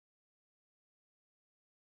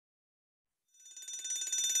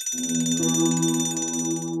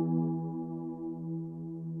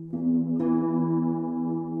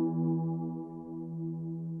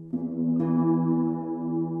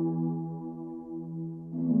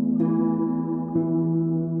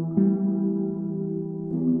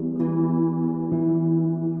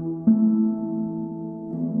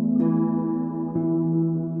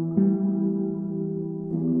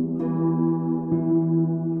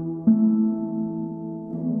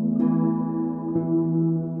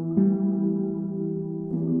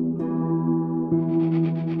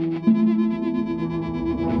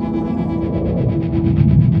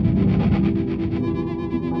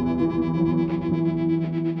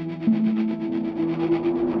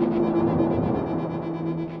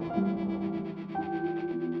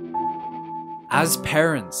As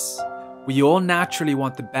parents, we all naturally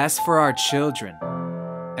want the best for our children,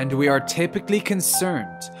 and we are typically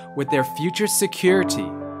concerned with their future security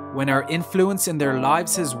when our influence in their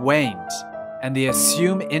lives has waned and they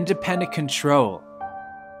assume independent control.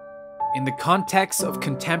 In the context of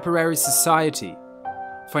contemporary society,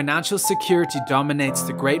 financial security dominates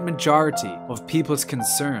the great majority of people's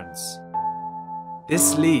concerns.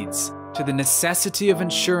 This leads to the necessity of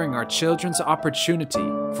ensuring our children's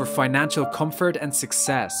opportunity for financial comfort and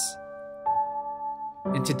success.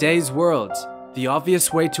 In today's world, the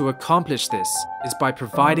obvious way to accomplish this is by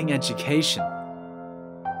providing education,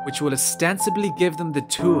 which will ostensibly give them the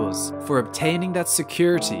tools for obtaining that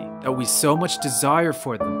security that we so much desire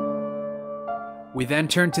for them. We then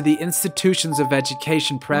turn to the institutions of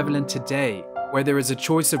education prevalent today, where there is a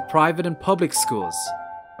choice of private and public schools.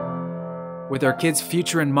 With our kids'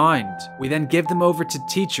 future in mind, we then give them over to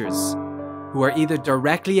teachers who are either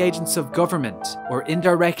directly agents of government or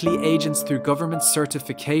indirectly agents through government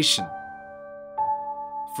certification.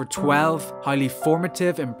 For 12 highly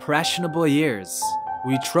formative, impressionable years,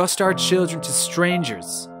 we trust our children to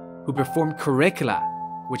strangers who perform curricula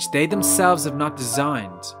which they themselves have not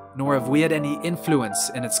designed, nor have we had any influence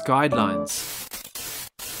in its guidelines.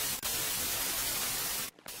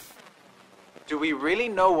 Do we really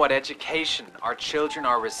know what education our children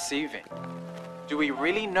are receiving? Do we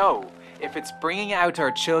really know if it's bringing out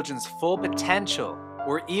our children's full potential,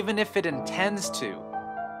 or even if it intends to?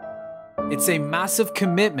 It's a massive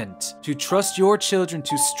commitment to trust your children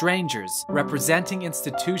to strangers representing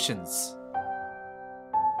institutions.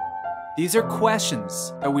 These are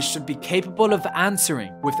questions that we should be capable of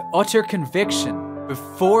answering with utter conviction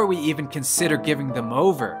before we even consider giving them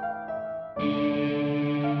over.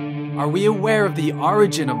 Are we aware of the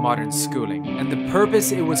origin of modern schooling and the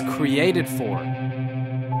purpose it was created for?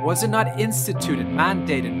 Was it not instituted,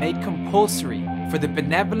 mandated, made compulsory for the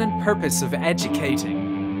benevolent purpose of educating?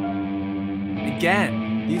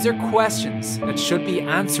 Again, these are questions that should be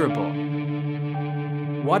answerable.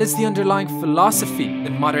 What is the underlying philosophy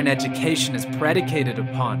that modern education is predicated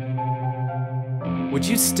upon? Would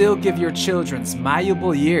you still give your children's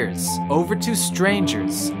malleable years over to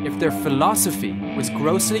strangers if their philosophy was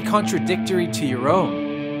grossly contradictory to your own?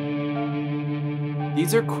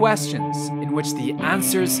 These are questions in which the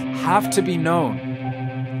answers have to be known.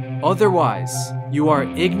 Otherwise, you are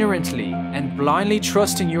ignorantly and blindly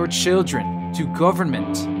trusting your children to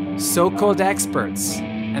government, so-called experts,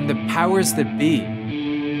 and the powers that be.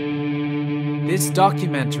 This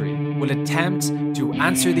documentary will attempt to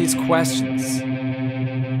answer these questions.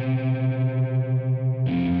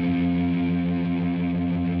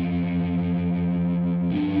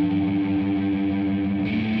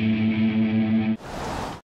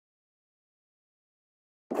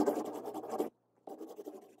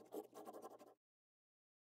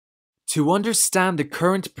 To understand the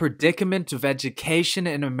current predicament of education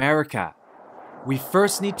in America, we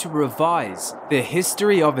first need to revise the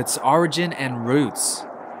history of its origin and roots.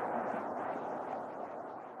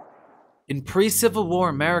 In pre-Civil War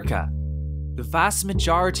America, the vast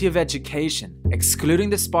majority of education, excluding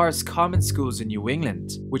the sparse common schools in New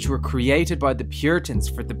England, which were created by the Puritans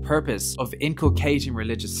for the purpose of inculcating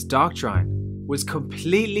religious doctrine, was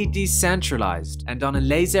completely decentralized and on a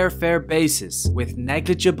laissez-faire basis with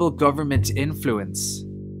negligible government influence.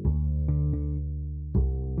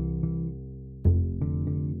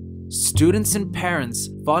 Students and parents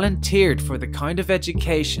volunteered for the kind of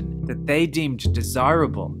education that they deemed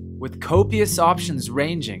desirable, with copious options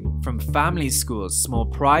ranging from family schools, small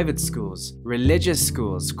private schools, religious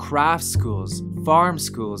schools, craft schools, farm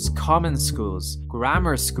schools, common schools,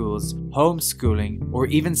 grammar schools, homeschooling, or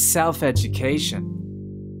even self-education.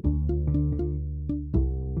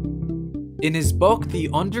 In his book, The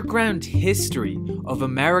Underground History of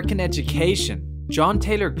American Education, John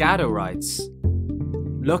Taylor Gatto writes,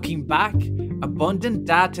 "Looking back, Abundant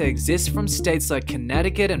data exists from states like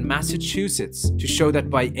Connecticut and Massachusetts to show that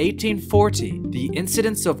by 1840, the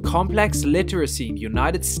incidence of complex literacy in the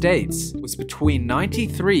United States was between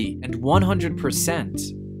 93 and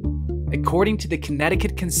 100%. According to the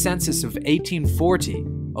Connecticut Consensus of 1840,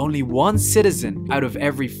 only one citizen out of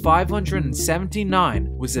every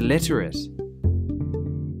 579 was illiterate.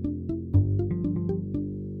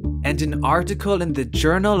 And an article in the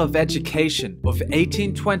Journal of Education of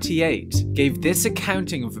 1828 gave this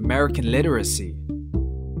accounting of American literacy.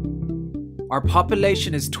 Our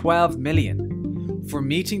population is 12 million. For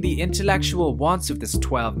meeting the intellectual wants of this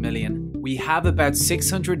 12 million, we have about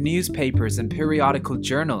 600 newspapers and periodical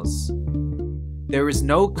journals. There is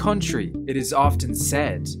no country, it is often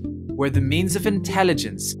said, where the means of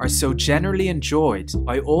intelligence are so generally enjoyed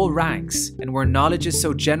by all ranks and where knowledge is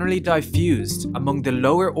so generally diffused among the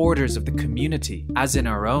lower orders of the community as in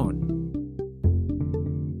our own.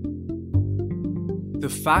 The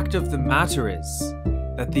fact of the matter is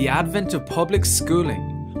that the advent of public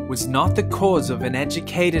schooling was not the cause of an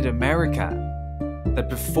educated America, that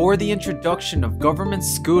before the introduction of government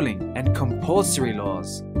schooling and compulsory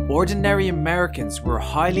laws, ordinary Americans were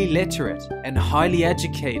highly literate and highly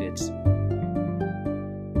educated.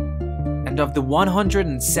 And of the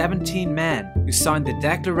 117 men who signed the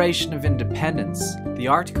Declaration of Independence, the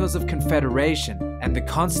Articles of Confederation, and the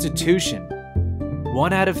Constitution,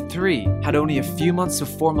 1 out of 3 had only a few months of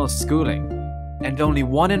formal schooling, and only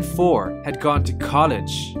 1 in 4 had gone to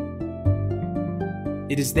college.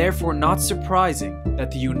 It is therefore not surprising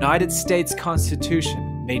that the United States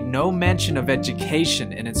Constitution made no mention of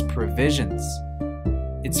education in its provisions.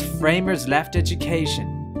 Its framers left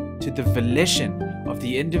education to the volition of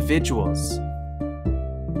the individuals.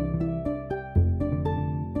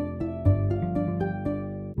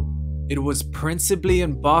 It was principally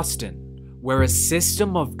in Boston where a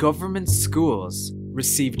system of government schools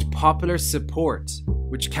received popular support,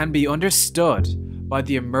 which can be understood by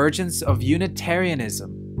the emergence of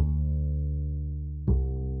Unitarianism.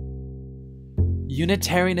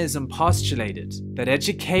 Unitarianism postulated that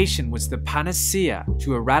education was the panacea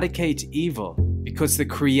to eradicate evil because the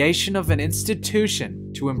creation of an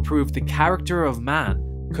institution to improve the character of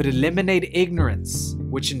man could eliminate ignorance,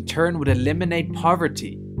 which in turn would eliminate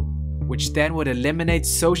poverty, which then would eliminate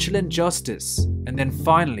social injustice, and then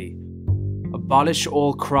finally, abolish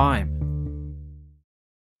all crime.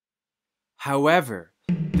 However,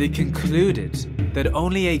 they concluded that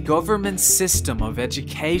only a government system of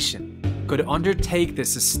education could undertake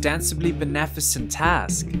this ostensibly beneficent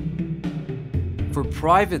task. For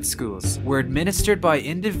private schools were administered by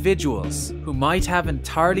individuals who might have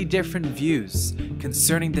entirely different views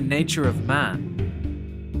concerning the nature of man,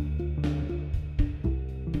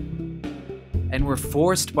 and were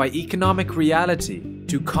forced by economic reality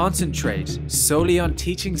to concentrate solely on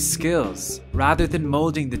teaching skills rather than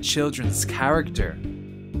molding the children's character.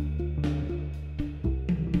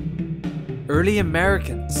 Early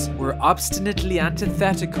Americans were obstinately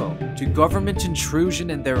antithetical to government intrusion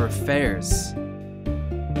in their affairs,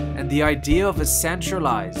 and the idea of a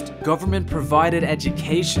centralized, government-provided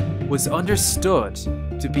education was understood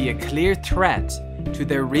to be a clear threat to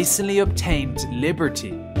their recently obtained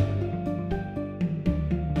liberty.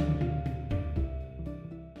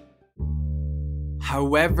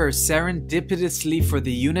 However, serendipitously for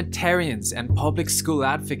the Unitarians and public school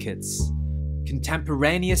advocates,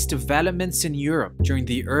 contemporaneous developments in Europe during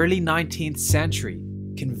the early 19th century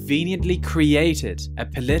conveniently created a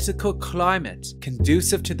political climate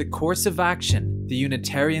conducive to the course of action the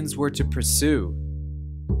Unitarians were to pursue.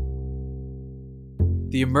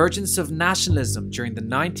 The emergence of nationalism during the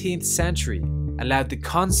 19th century allowed the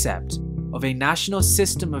concept of a national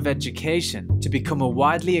system of education to become a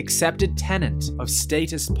widely accepted tenet of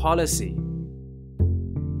statist policy.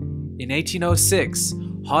 In 1806,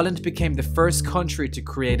 Holland became the first country to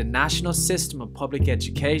create a national system of public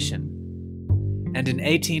education. And in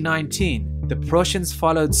 1819, the Prussians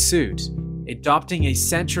followed suit, adopting a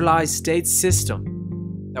centralized state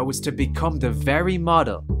system that was to become the very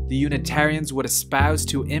model the Unitarians would espouse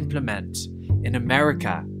to implement in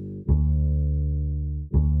America.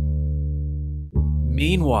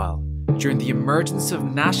 Meanwhile, during the emergence of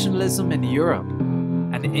nationalism in Europe,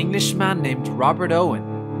 an Englishman named Robert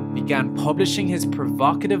Owen began publishing his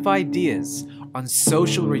provocative ideas on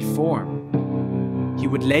social reform. He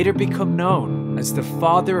would later become known as the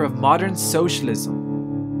father of modern socialism.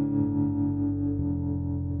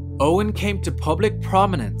 Owen came to public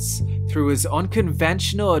prominence through his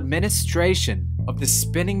unconventional administration of the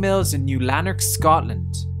spinning mills in New Lanark,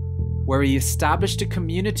 Scotland, where he established a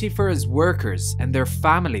community for his workers and their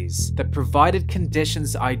families that provided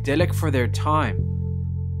conditions idyllic for their time.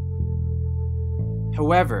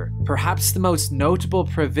 However, perhaps the most notable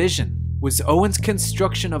provision was Owen's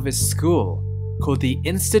construction of his school, called the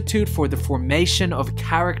Institute for the Formation of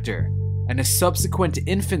Character, and a subsequent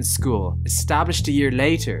infant school established a year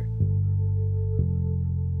later.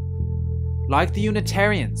 Like the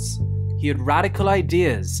Unitarians, he had radical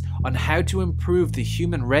ideas on how to improve the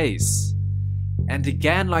human race. And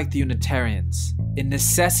again, like the Unitarians, it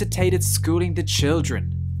necessitated schooling the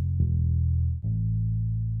children.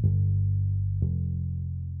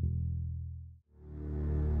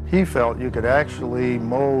 He felt you could actually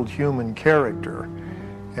mold human character,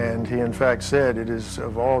 and he in fact said it is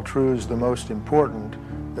of all truths the most important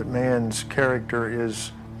that man's character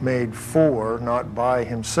is made for, not by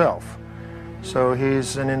himself. So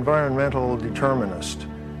he's an environmental determinist,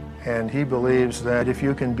 and he believes that if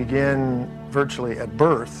you can begin virtually at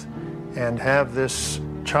birth and have this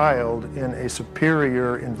child in a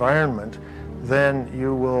superior environment, then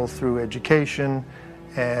you will, through education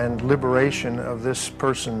and liberation of this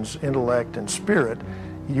person's intellect and spirit,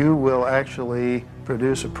 you will actually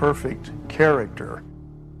produce a perfect character.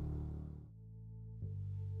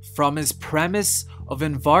 From his premise of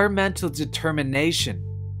environmental determination,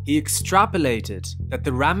 he extrapolated that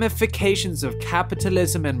the ramifications of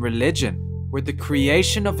capitalism and religion were the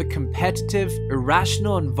creation of a competitive,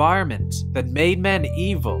 irrational environment that made men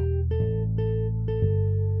evil.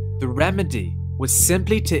 The remedy was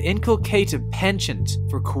simply to inculcate a penchant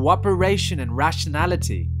for cooperation and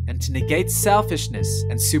rationality, and to negate selfishness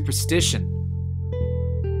and superstition.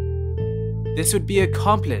 This would be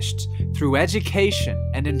accomplished through education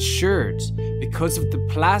and ensured because of the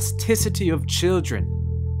plasticity of children.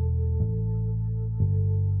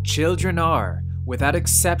 Children are, without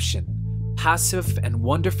exception, passive and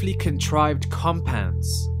wonderfully contrived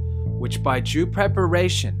compounds, which by due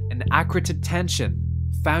preparation and accurate attention,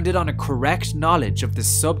 founded on a correct knowledge of the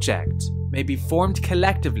subject, may be formed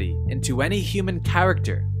collectively into any human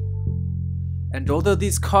character. And although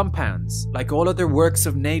these compounds, like all other works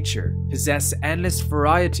of nature, possess endless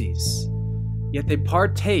varieties, yet they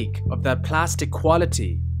partake of that plastic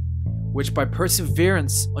quality, which by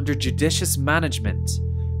perseverance under judicious management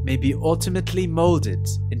may be ultimately molded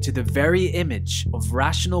into the very image of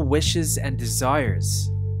rational wishes and desires.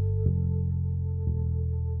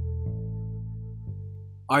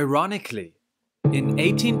 Ironically, in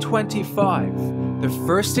 1825, the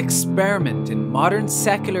first experiment in modern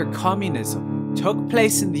secular communism took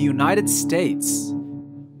place in the United States,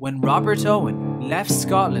 when Robert Owen left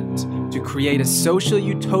Scotland to create a social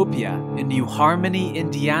utopia in New Harmony,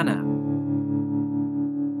 Indiana.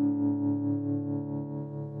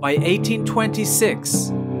 By 1826,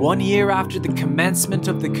 1 year after the commencement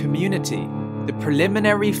of the community, the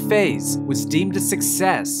preliminary phase was deemed a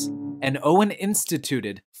success, and Owen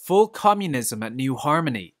instituted full communism at New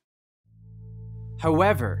Harmony.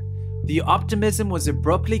 However, the optimism was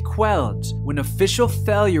abruptly quelled when official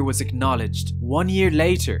failure was acknowledged 1 year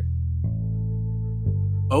later.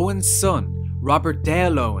 Owen's son, Robert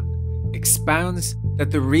Dale Owen, expounds that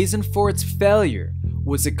the reason for its failure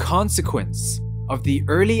was a consequence of the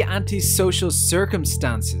early antisocial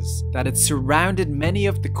circumstances that had surrounded many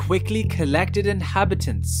of the quickly collected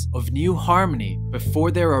inhabitants of New Harmony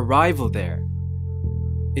before their arrival there.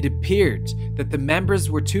 It appeared that the members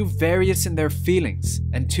were too various in their feelings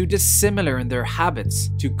and too dissimilar in their habits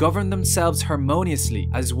to govern themselves harmoniously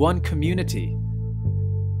as one community.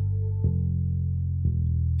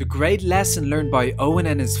 The great lesson learned by Owen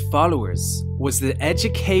and his followers was that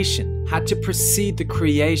education had to precede the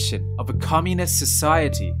creation of a communist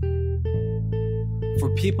society. For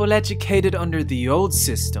people educated under the old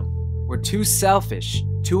system were too selfish,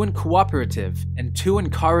 too uncooperative, and too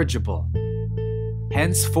incorrigible.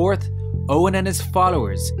 Henceforth, Owen and his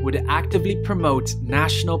followers would actively promote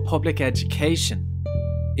national public education.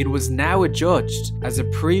 It was now adjudged as a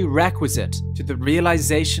prerequisite to the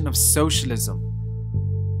realization of socialism.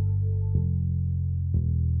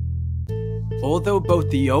 Although both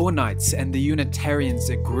the Owenites and the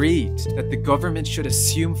Unitarians agreed that the government should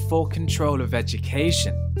assume full control of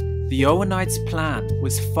education, the Owenites' plan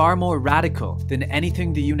was far more radical than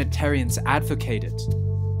anything the Unitarians advocated.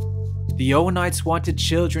 The Owenites wanted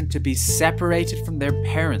children to be separated from their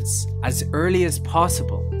parents as early as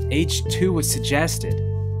possible, age 2 was suggested,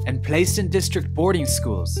 and placed in district boarding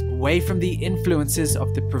schools away from the influences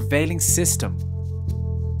of the prevailing system.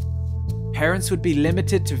 Parents would be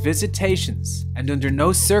limited to visitations and under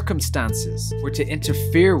no circumstances were to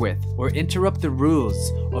interfere with or interrupt the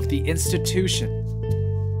rules of the institution.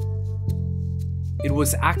 it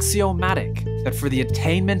was axiomatic that for the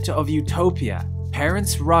attainment of utopia,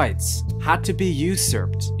 parents' rights had to be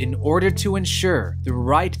usurped in order to ensure the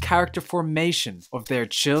right character formation of their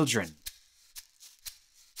children.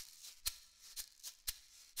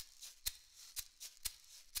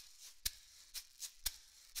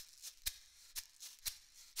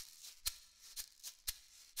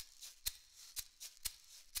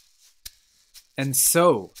 And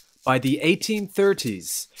so, by the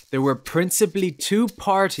 1830s, there were principally two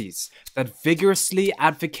parties that vigorously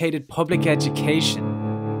advocated public education: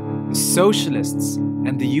 the Socialists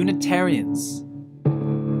and the Unitarians.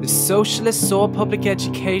 The Socialists saw public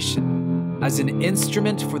education as an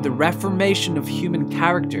instrument for the reformation of human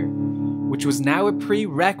character, which was now a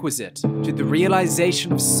prerequisite to the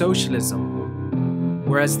realization of socialism,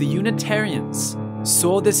 whereas the Unitarians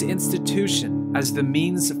saw this institution as the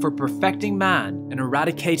means for perfecting man and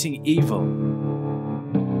eradicating evil.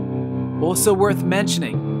 Also worth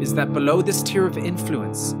mentioning is that below this tier of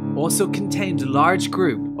influence also contained a large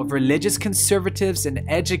group of religious conservatives and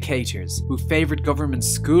educators who favored government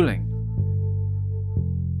schooling.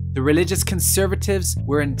 The religious conservatives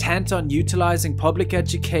were intent on utilizing public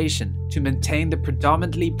education to maintain the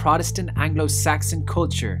predominantly Protestant Anglo-Saxon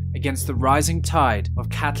culture against the rising tide of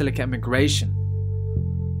Catholic emigration.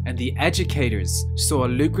 And the educators saw a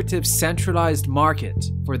lucrative centralized market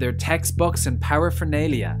for their textbooks and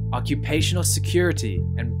paraphernalia, occupational security,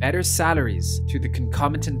 and better salaries through the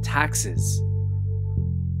concomitant taxes.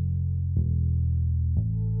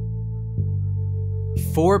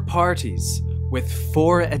 Four parties with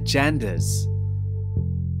four agendas.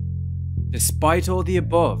 Despite all the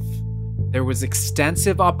above, there was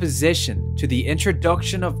extensive opposition to the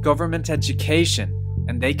introduction of government education,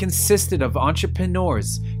 and they consisted of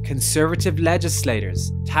entrepreneurs, conservative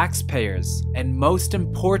legislators, taxpayers, and most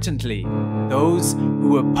importantly, those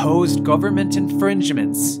who opposed government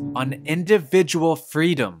infringements on individual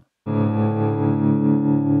freedom.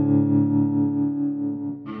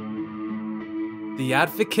 The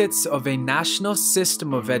advocates of a national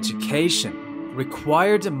system of education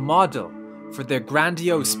required a model for their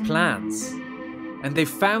grandiose plans, and they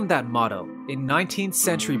found that model in 19th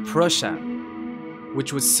century Prussia,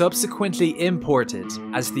 which was subsequently imported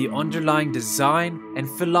as the underlying design and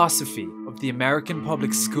philosophy of the American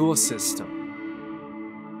public school system.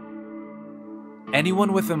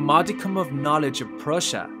 Anyone with a modicum of knowledge of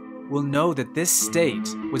Prussia will know that this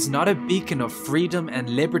state was not a beacon of freedom and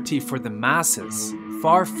liberty for the masses,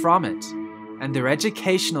 far from it, and their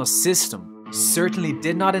educational system certainly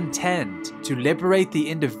did not intend to liberate the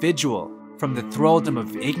individual from the thraldom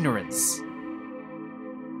of ignorance.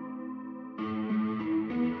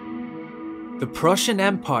 The Prussian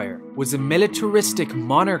Empire was a militaristic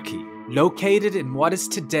monarchy located in what is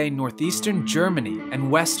today northeastern Germany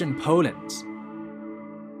and western Poland.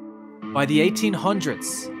 By the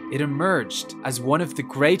 1800s, it emerged as one of the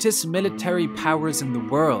greatest military powers in the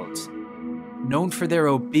world, known for their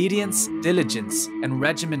obedience, diligence, and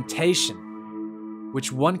regimentation,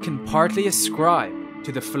 which one can partly ascribe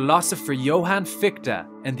to the philosopher Johann Fichte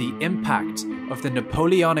and the impact of the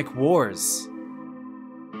Napoleonic Wars.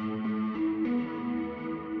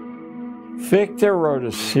 Fichte wrote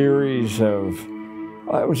a series of,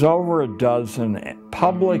 it was over a dozen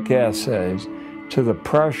public essays to the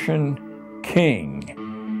Prussian king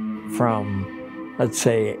from,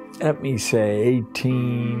 let me say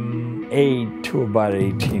 1808 to about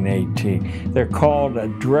 1818. They're called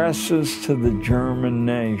Addresses to the German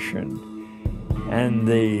Nation. And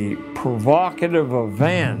the provocative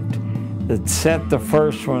event that set the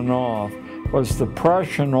first one off was the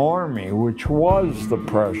Prussian army, which was the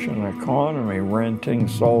Prussian economy, renting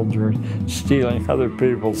soldiers, stealing other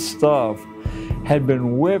people's stuff, had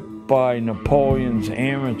been whipped by Napoleon's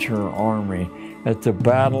amateur army at the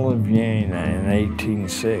Battle of Jena in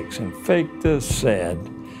 1806. And Fichte said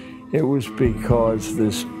it was because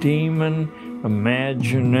this demon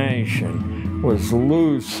imagination was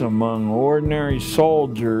loose among ordinary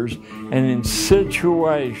soldiers, and in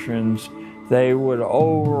situations they would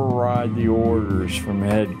override the orders from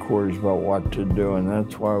headquarters about what to do, and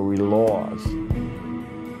that's why we lost.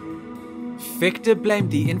 Fichte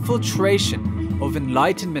blamed the infiltration of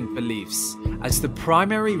Enlightenment beliefs as the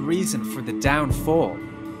primary reason for the downfall.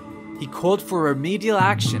 He called for remedial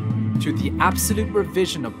action through the absolute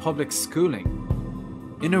revision of public schooling.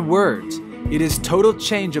 In a word, it is total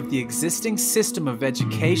change of the existing system of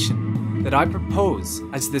education that I propose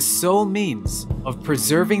as the sole means of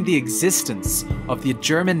preserving the existence of the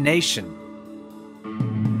German nation.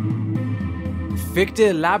 Fichte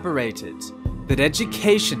elaborated that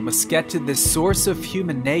education must get to the source of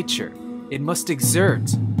human nature. It must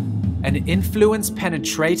exert an influence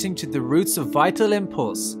penetrating to the roots of vital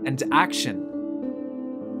impulse and action.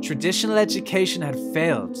 Traditional education had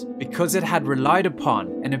failed because it had relied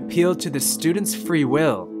upon and appealed to the student's free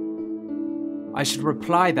will. I should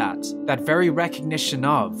reply that very recognition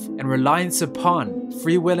of and reliance upon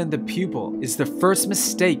free will in the pupil is the first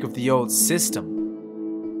mistake of the old system.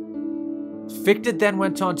 Fichte then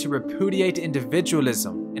went on to repudiate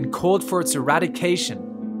individualism and called for its eradication.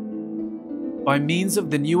 By means of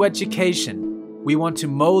the new education, we want to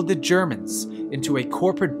mold the Germans into a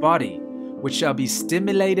corporate body which shall be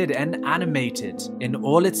stimulated and animated in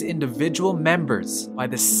all its individual members by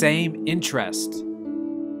the same interest.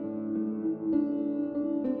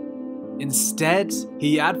 Instead,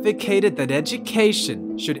 he advocated that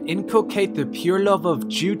education should inculcate the pure love of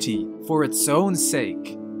duty for its own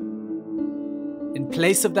sake. In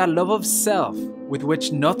place of that love of self, with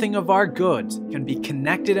which nothing of our good can be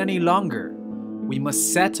connected any longer, we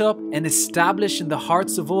must set up and establish in the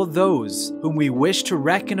hearts of all those whom we wish to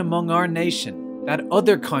reckon among our nation that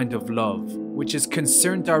other kind of love, which is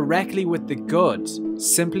concerned directly with the good,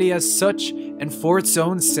 simply as such and for its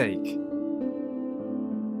own sake.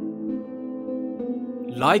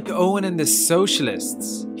 Like Owen and the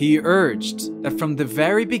socialists, he urged that from the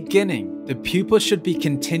very beginning, the pupil should be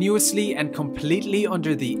continuously and completely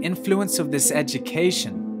under the influence of this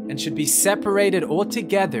education and should be separated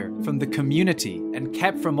altogether from the community and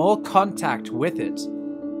kept from all contact with it.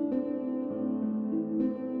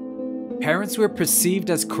 Parents were perceived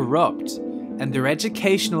as corrupt, and their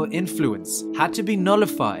educational influence had to be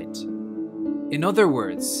nullified. In other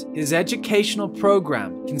words, his educational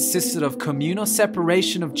program consisted of communal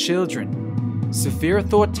separation of children, severe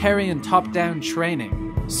authoritarian top-down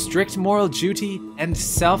training, strict moral duty, and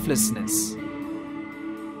selflessness.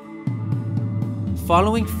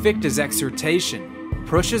 Following Fichte's exhortation,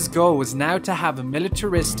 Prussia's goal was now to have a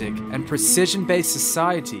militaristic and precision-based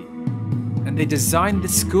society, and they designed the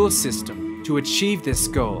school system to achieve this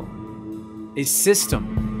goal. A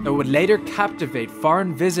system that would later captivate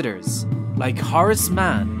foreign visitors like Horace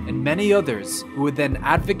Mann and many others who would then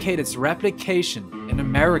advocate its replication in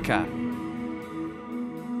America.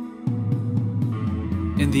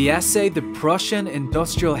 In the essay The Prussian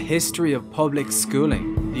Industrial History of Public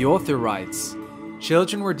Schooling, the author writes,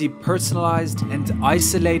 "Children were depersonalized and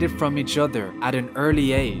isolated from each other at an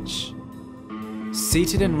early age.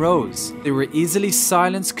 Seated in rows, they were easily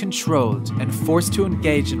silenced, controlled, and forced to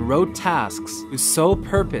engage in rote tasks whose sole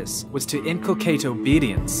purpose was to inculcate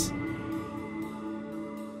obedience.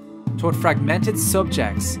 Taught fragmented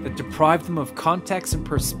subjects that deprived them of context and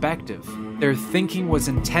perspective. Their thinking was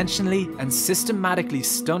intentionally and systematically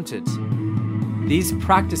stunted. These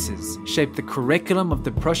practices shaped the curriculum of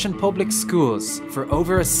the Prussian public schools for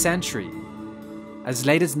over a century. As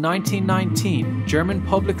late as 1919, German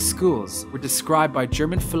public schools were described by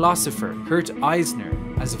German philosopher Kurt Eisner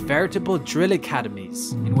as veritable drill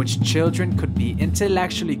academies in which children could be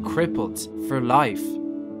intellectually crippled for life."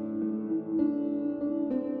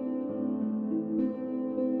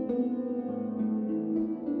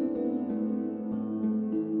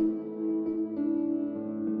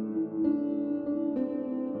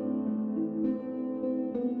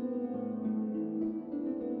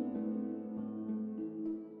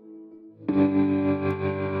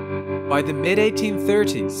 By the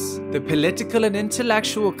mid-1830s, the political and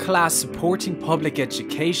intellectual class supporting public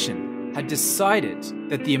education had decided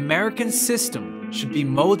that the American system should be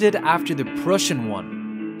molded after the Prussian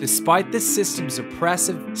one, despite the system's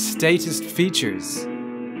oppressive statist features.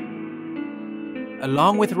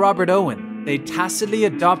 Along with Robert Owen, they tacitly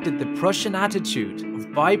adopted the Prussian attitude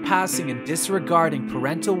of bypassing and disregarding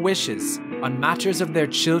parental wishes on matters of their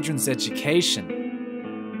children's education.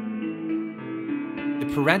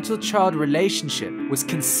 The parental-child relationship was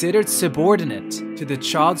considered subordinate to the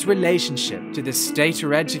child's relationship to the state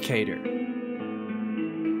or educator.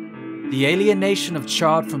 The alienation of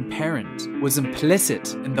child from parent was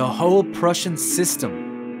implicit in the whole Prussian system.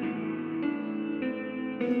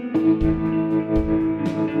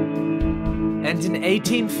 And in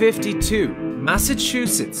 1852,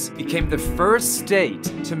 Massachusetts became the first state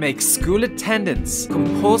to make school attendance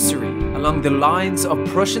compulsory along the lines of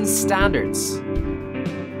Prussian standards,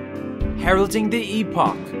 heralding the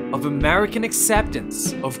epoch of American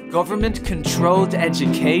acceptance of government-controlled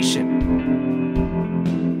education.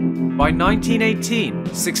 By 1918,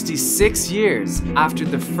 66 years after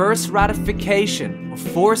the first ratification of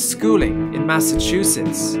forced schooling in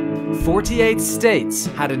Massachusetts, 48 states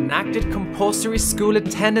had enacted compulsory school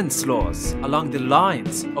attendance laws along the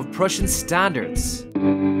lines of Prussian standards,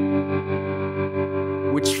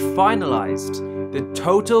 which finalized the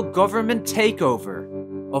total government takeover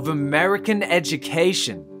of American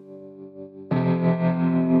education.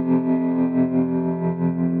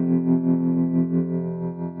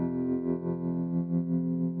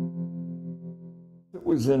 It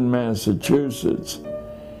was in Massachusetts.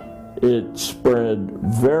 It spread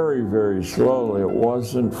very, very slowly. It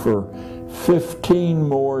wasn't for 15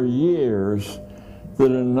 more years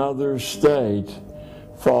that another state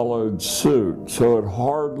followed suit. So it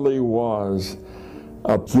hardly was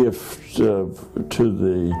a gift to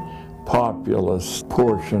the populous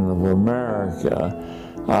portion of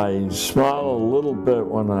America. I smile a little bit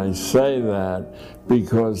when I say that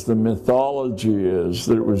because the mythology is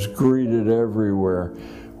that it was greeted everywhere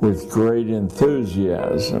with great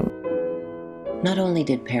enthusiasm. Not only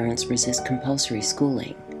did parents resist compulsory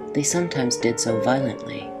schooling, they sometimes did so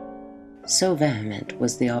violently. So vehement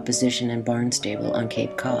was the opposition in Barnstable on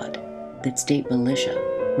Cape Cod that state militia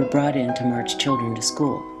were brought in to march children to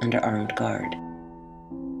school under armed guard.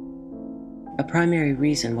 A primary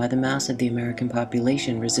reason why the mass of the American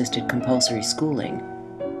population resisted compulsory schooling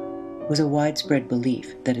was a widespread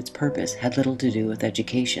belief that its purpose had little to do with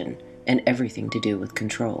education and everything to do with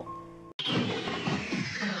control.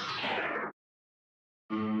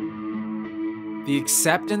 The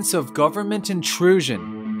acceptance of government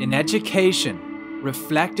intrusion in education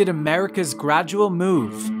reflected America's gradual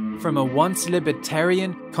move from a once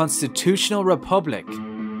libertarian constitutional republic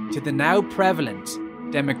to the now prevalent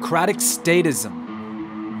democratic statism.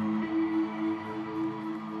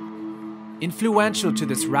 Influential to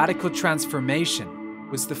this radical transformation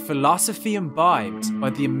was the philosophy imbibed by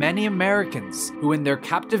the many Americans who, in their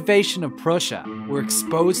captivation of Prussia, were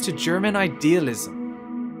exposed to German idealism.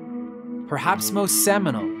 Perhaps most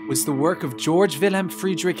seminal was the work of George Wilhelm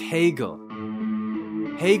Friedrich Hegel.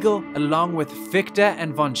 Hegel, along with Fichte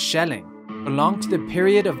and von Schelling, belonged to the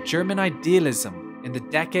period of German idealism in the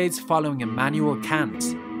decades following Immanuel Kant.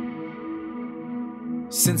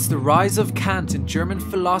 Since the rise of Kant in German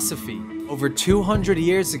philosophy over 200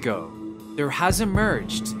 years ago, there has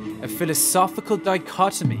emerged a philosophical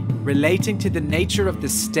dichotomy relating to the nature of the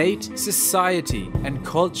state, society, and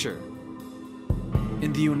culture.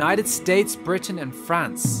 In the United States, Britain, and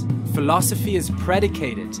France, philosophy is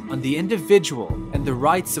predicated on the individual and the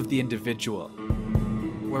rights of the individual.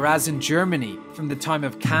 Whereas in Germany, from the time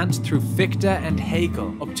of Kant through Fichte and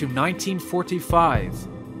Hegel up to 1945,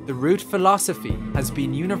 the root philosophy has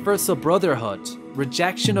been universal brotherhood,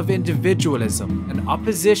 rejection of individualism, and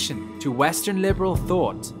opposition to Western liberal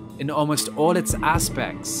thought in almost all its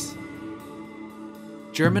aspects.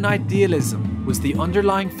 German idealism was the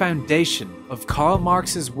underlying foundation of Karl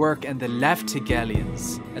Marx's work and the left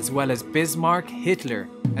Hegelians, as well as Bismarck, Hitler,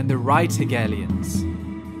 and the right Hegelians.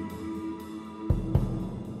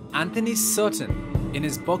 Anthony Sutton, in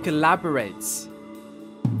his book, elaborates,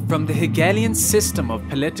 "From the Hegelian system of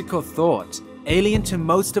political thought, alien to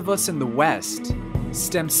most of us in the West,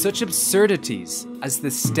 stem such absurdities as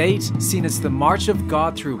the state seen as the march of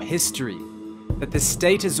God through history, that the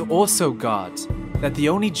state is also God, that the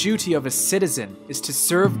only duty of a citizen is to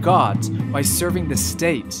serve God by serving the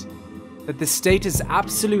state, that the state is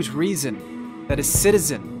absolute reason, that a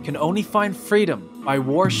citizen can only find freedom by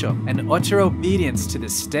worship and utter obedience to the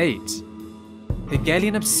state."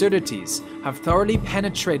 Hegelian absurdities have thoroughly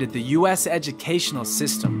penetrated the US educational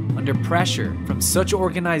system under pressure from such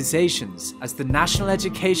organizations as the National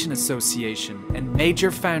Education Association and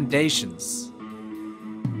major foundations.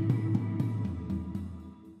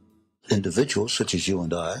 Individuals such as you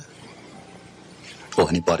and I, or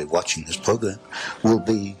anybody watching this program, will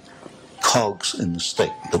be cogs in the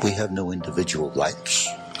state, that we have no individual rights.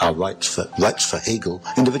 Our rights for Hegel,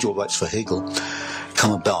 individual rights for Hegel,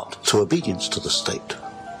 come about through obedience to the state.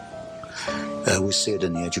 We see it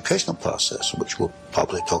in the educational process, which we'll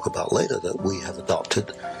probably talk about later, that we have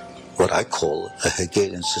adopted what I call a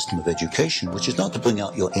Hegelian system of education, which is not to bring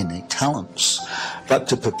out your innate talents, but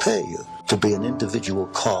to prepare you to be an individual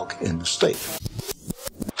cog in the state.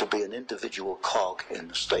 To be an individual cog in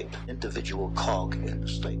the state. Individual cog in the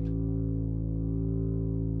state.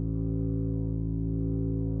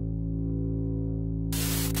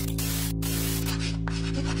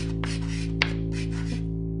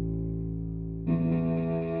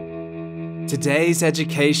 Today's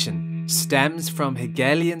education stems from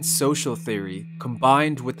Hegelian social theory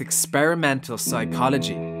combined with experimental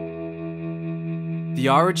psychology. The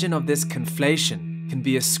origin of this conflation can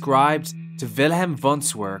be ascribed to Wilhelm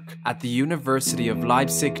Wundt's work at the University of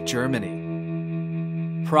Leipzig,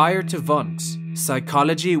 Germany. Prior to Wundt,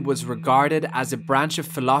 psychology was regarded as a branch of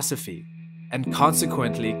philosophy and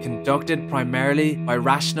consequently conducted primarily by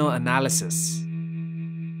rational analysis.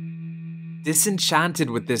 Disenchanted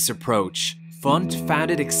with this approach, Wundt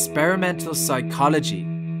founded experimental psychology,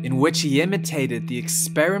 in which he imitated the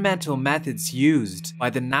experimental methods used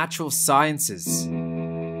by the natural sciences.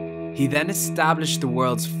 He then established the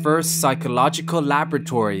world's first psychological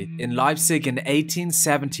laboratory in Leipzig in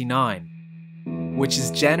 1879, which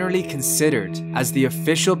is generally considered as the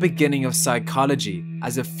official beginning of psychology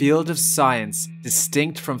as a field of science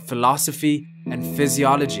distinct from philosophy and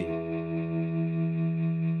physiology.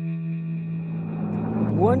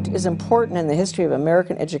 Wundt is important in the history of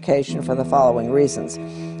American education for the following reasons.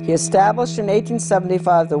 He established in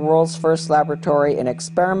 1875 the world's first laboratory in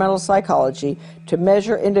experimental psychology to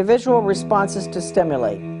measure individual responses to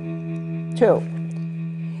stimuli.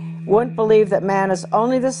 2. Wundt believed that man is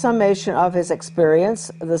only the summation of his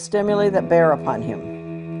experience, the stimuli that bear upon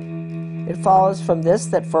him. It follows from this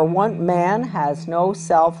that for Wundt, man has no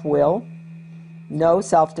self-will, no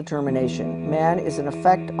self-determination. Man is in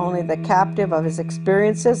effect only the captive of his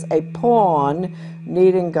experiences, a pawn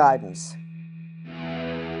needing guidance.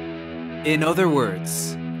 In other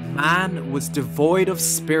words, man was devoid of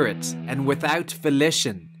spirit and without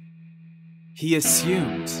volition. He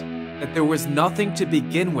assumed that there was nothing to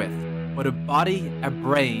begin with but a body, a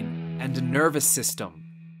brain, and a nervous system,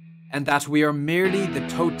 and that we are merely the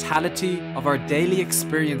totality of our daily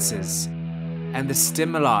experiences and the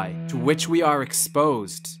stimuli to which we are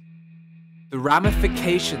exposed. The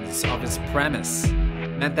ramifications of his premise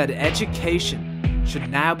meant that education should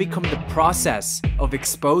now become the process of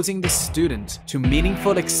exposing the student to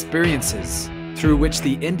meaningful experiences through which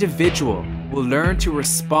the individual will learn to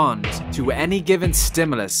respond to any given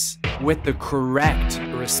stimulus with the correct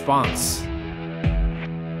response.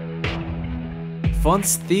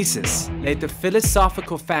 Wundt's thesis laid the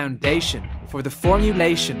philosophical foundation for the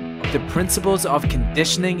formulation of the principles of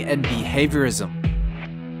conditioning and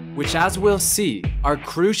behaviorism, which, as we'll see, are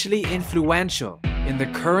crucially influential in the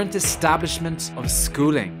current establishment of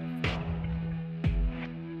schooling.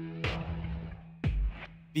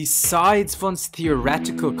 Besides Wundt's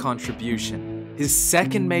theoretical contribution, his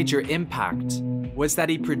second major impact was that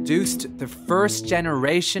he produced the first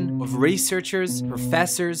generation of researchers,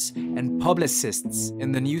 professors, and publicists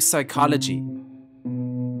in the new psychology.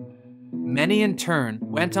 Many in turn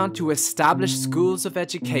went on to establish schools of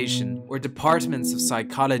education or departments of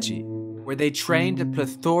psychology, where they trained a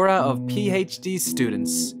plethora of PhD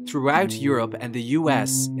students throughout Europe and the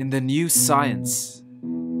US in the new science.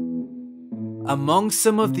 Among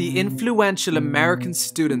some of the influential American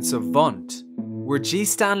students of Wundt were G.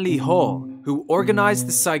 Stanley Hall, who organized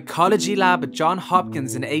the psychology lab at Johns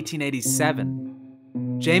Hopkins in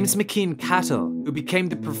 1887, James McKean Cattell, who became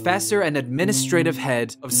the professor and administrative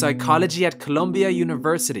head of psychology at Columbia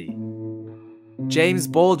University, James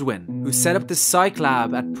Baldwin, who set up the psych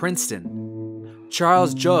lab at Princeton,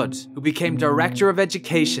 Charles Judd, who became director of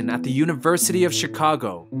education at the University of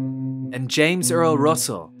Chicago, and James Earl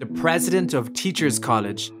Russell, the president of Teachers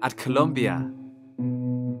College at Columbia.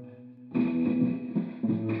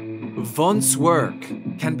 Wundt's work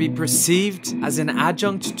can be perceived as an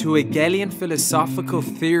adjunct to Hegelian philosophical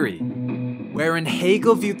theory, wherein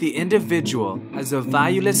Hegel viewed the individual as a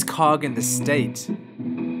valueless cog in the state.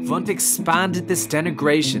 Wundt expanded this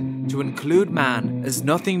denigration to include man as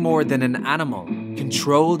nothing more than an animal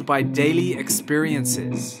controlled by daily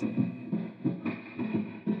experiences.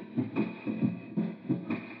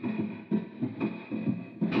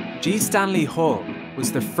 G. Stanley Hall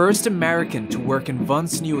was the first American to work in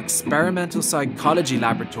Wundt's new experimental psychology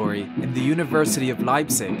laboratory in the University of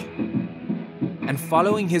Leipzig. And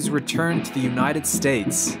following his return to the United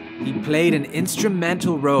States, he played an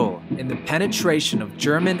instrumental role in the penetration of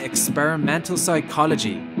German experimental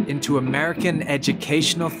psychology into American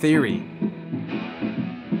educational theory.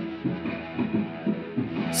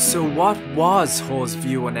 So what was Hall's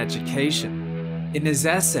view on education? In his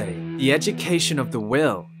essay, The Education of the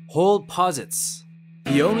Will, Hall posits,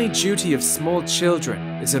 the only duty of small children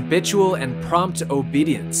is habitual and prompt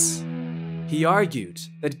obedience. He argued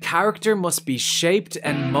that character must be shaped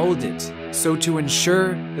and molded so to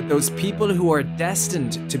ensure that those people who are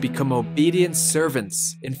destined to become obedient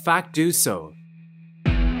servants in fact do so.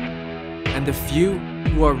 And the few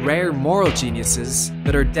who are rare moral geniuses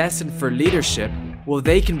that are destined for leadership, well,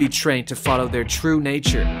 they can be trained to follow their true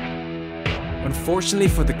nature. Unfortunately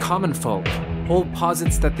for the common folk, Hall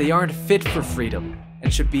posits that they aren't fit for freedom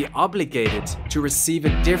and should be obligated to receive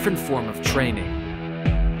a different form of training.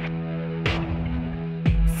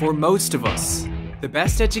 For most of us, the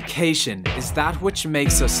best education is that which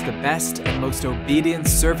makes us the best and most obedient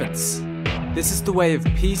servants. This is the way of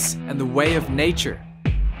peace and the way of nature,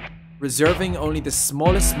 reserving only the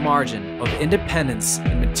smallest margin of independence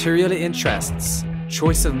in material interests,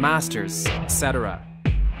 choice of masters, etc.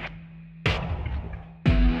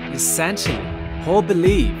 Essentially, Hall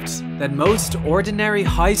believed that most ordinary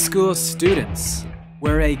high school students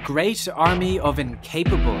were a great army of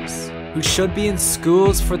incapables who should be in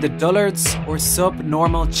schools for the dullards or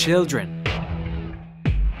subnormal children.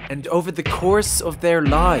 And over the course of their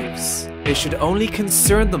lives, they should only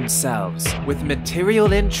concern themselves with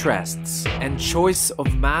material interests and choice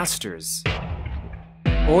of masters.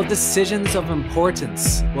 All decisions of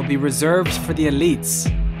importance will be reserved for the elites,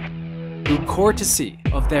 who, courtesy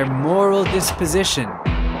of their moral disposition,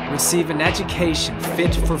 receive an education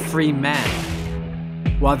fit for free men,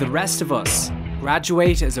 while the rest of us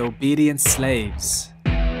graduate as obedient slaves.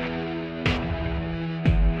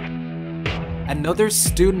 Another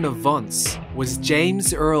student of Wundt's was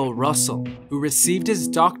James Earl Russell, who received his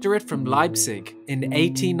doctorate from Leipzig in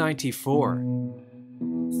 1894.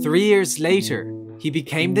 3 years later, he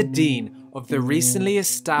became the dean of the recently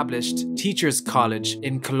established Teachers College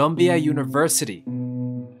in Columbia University,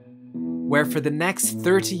 where for the next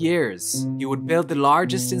 30 years he would build the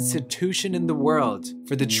largest institution in the world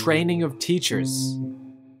for the training of teachers.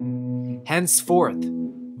 Henceforth,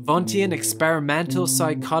 Wundtian experimental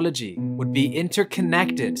psychology would be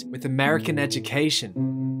interconnected with American education.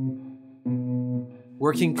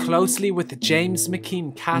 Working closely with James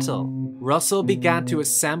McKean Cattell, Russell began to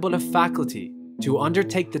assemble a faculty to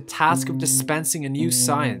undertake the task of dispensing a new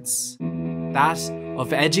science, that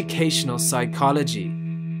of educational psychology.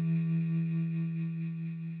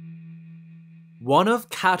 One of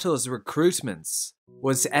Cattell's recruitments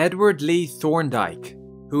was Edward Lee Thorndike,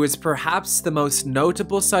 who is perhaps the most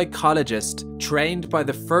notable psychologist trained by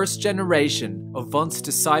the first generation of Wundt's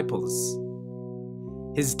disciples.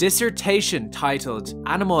 His dissertation, titled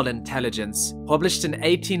Animal Intelligence, published in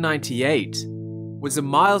 1898, was a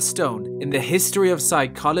milestone in the history of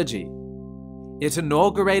psychology. It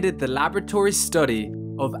inaugurated the laboratory study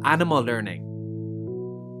of animal learning,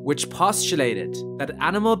 which postulated that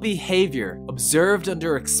animal behavior observed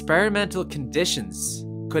under experimental conditions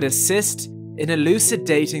could assist in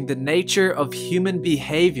elucidating the nature of human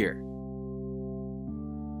behavior.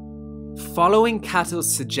 Following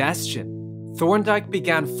Cattell's suggestion, Thorndike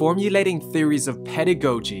began formulating theories of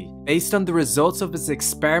pedagogy based on the results of his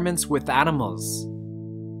experiments with animals.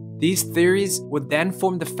 These theories would then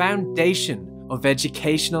form the foundation of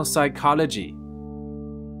educational psychology.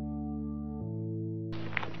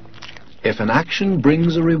 If an action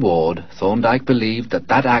brings a reward, Thorndike believed that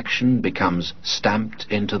that action becomes stamped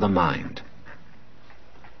into the mind.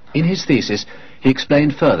 In his thesis, he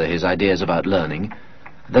explained further his ideas about learning,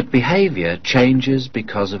 that behavior changes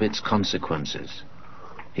because of its consequences.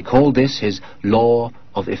 He called this his law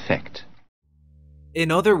of effect.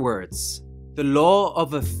 In other words, the law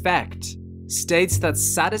of effect states that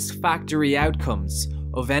satisfactory outcomes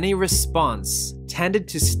of any response tended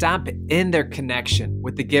to stamp in their connection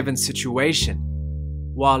with the given situation,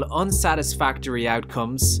 while unsatisfactory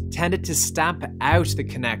outcomes tended to stamp out the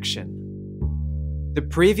connection. The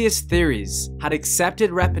previous theories had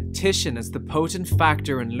accepted repetition as the potent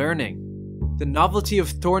factor in learning. The novelty of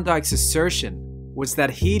Thorndike's assertion was that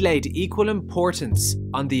he laid equal importance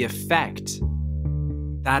on the effect,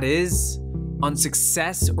 that is, on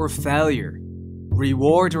success or failure,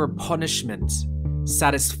 reward or punishment,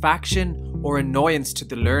 satisfaction or annoyance to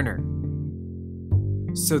the learner.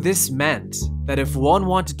 So this meant that if one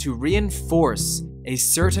wanted to reinforce a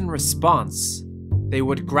certain response, they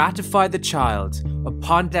would gratify the child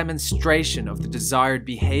upon demonstration of the desired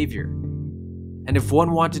behavior. And if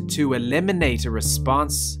one wanted to eliminate a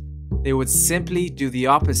response, they would simply do the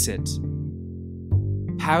opposite.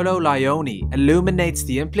 Paolo Lioni illuminates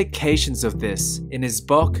the implications of this in his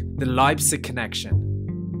book, The Leipzig Connection.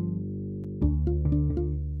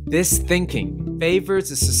 This thinking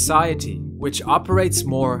favors a society which operates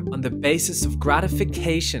more on the basis of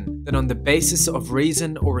gratification than on the basis of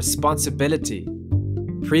reason or responsibility.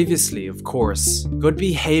 Previously, of course, good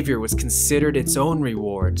behavior was considered its own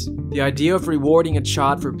reward. The idea of rewarding a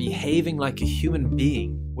child for behaving like a human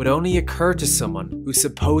being would only occur to someone who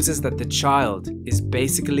supposes that the child is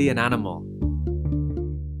basically an animal.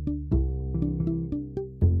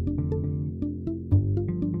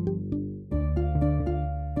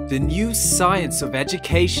 The new science of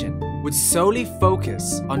education would solely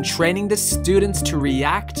focus on training the students to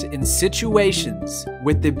react in situations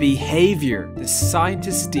with the behavior the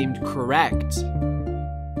scientists deemed correct.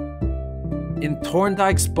 In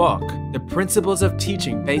Thorndike's book, The Principles of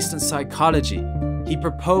Teaching Based on Psychology, he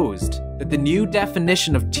proposed that the new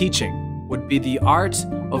definition of teaching would be the art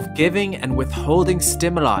of giving and withholding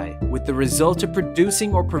stimuli with the result of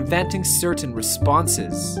producing or preventing certain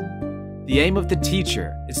responses. the aim of the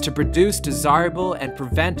teacher is to produce desirable and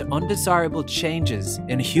prevent undesirable changes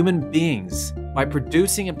in human beings by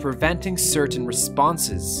producing and preventing certain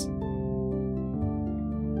responses.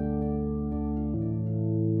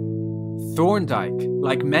 Thorndike,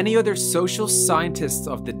 like many other social scientists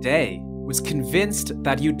of the day, was convinced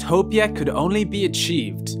that utopia could only be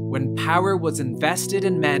achieved when power was invested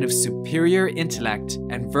in men of superior intellect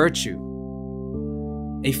and virtue.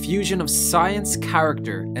 A fusion of science,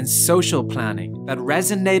 character, and social planning that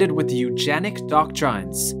resonated with the eugenic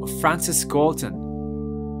doctrines of Francis Galton.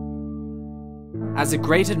 As a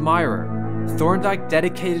great admirer, Thorndike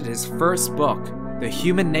dedicated his first book, The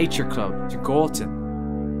Human Nature Club, to Galton.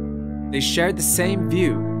 They shared the same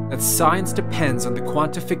view that science depends on the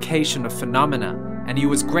quantification of phenomena, and he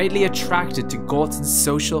was greatly attracted to Galton's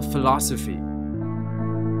social philosophy.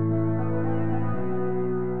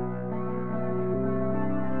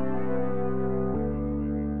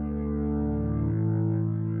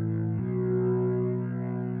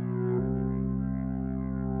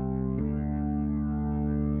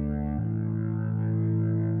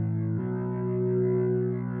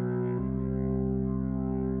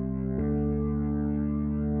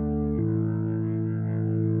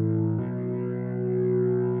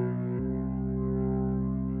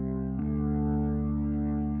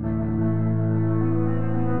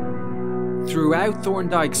 Throughout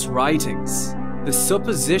Thorndike's writings, the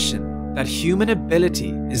supposition that human ability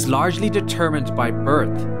is largely determined by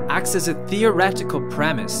birth acts as a theoretical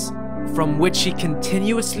premise from which he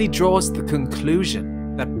continuously draws the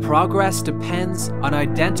conclusion that progress depends on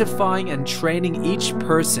identifying and training each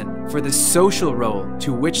person for the social role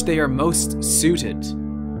to which they are most suited.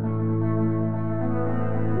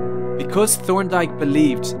 Because Thorndike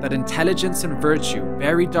believed that intelligence and virtue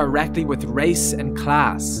vary directly with race and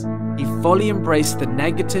class, he fully embraced the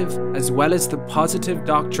negative as well as the positive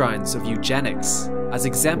doctrines of eugenics, as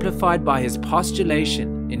exemplified by his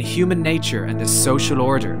postulation in Human Nature and the Social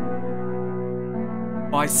Order.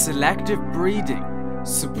 By selective breeding,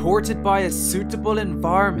 supported by a suitable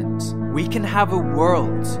environment, we can have a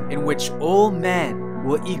world in which all men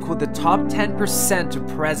will equal the top 10% of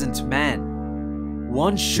present men.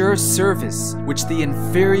 One sure service which the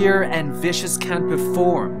inferior and vicious can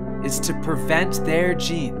perform is to prevent their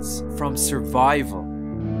genes from survival.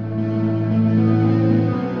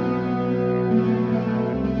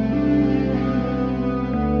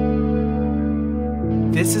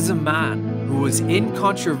 This is a man who was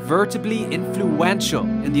incontrovertibly influential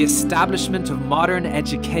in the establishment of modern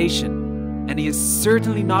education, and he is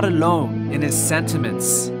certainly not alone in his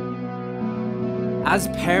sentiments. As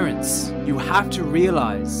parents, you have to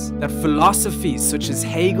realize that philosophies such as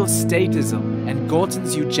Hegel's statism and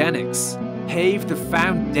Galton's eugenics pave the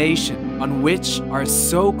foundation on which our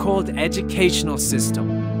so-called educational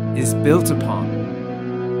system is built upon.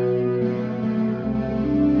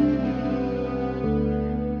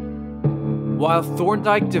 While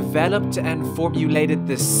Thorndike developed and formulated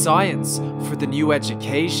the science for the new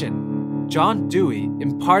education, John Dewey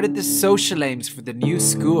imparted the social aims for the new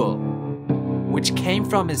school, which came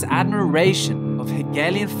from his admiration of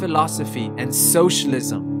Hegelian philosophy and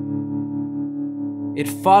socialism. It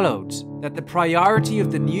followed that the priority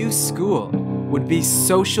of the new school would be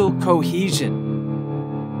social cohesion.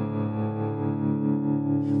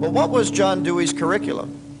 Well, what was John Dewey's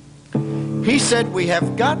curriculum? He said we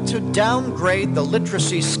have got to downgrade the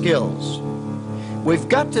literacy skills. We've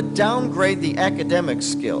got to downgrade the academic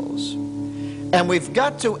skills. And we've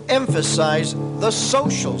got to emphasize the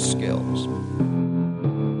social skills.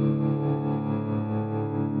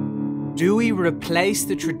 Dewey replaced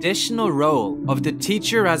the traditional role of the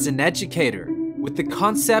teacher as an educator with the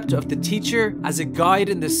concept of the teacher as a guide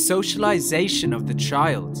in the socialization of the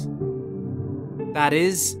child. That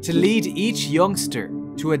is, to lead each youngster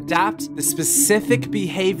to adapt the specific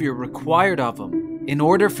behavior required of him in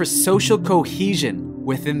order for social cohesion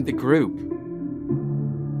within the group.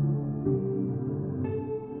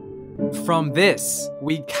 From this,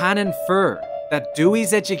 we can infer that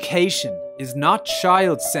Dewey's education is not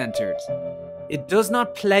child-centered. It does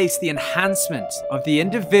not place the enhancement of the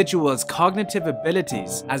individual's cognitive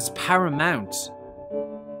abilities as paramount,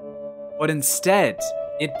 but instead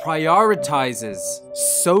it prioritizes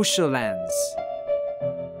social ends,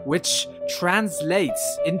 which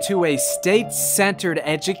translates into a state-centered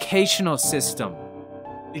educational system.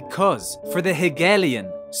 Because for the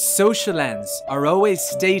Hegelian, social ends are always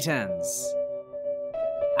state ends.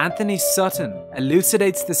 Anthony Sutton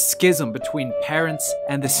elucidates the schism between parents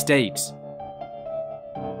and the state.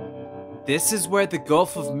 This is where the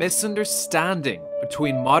gulf of misunderstanding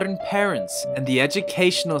between modern parents and the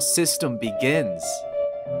educational system begins.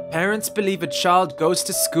 Parents believe a child goes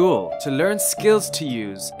to school to learn skills to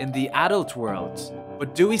use in the adult world.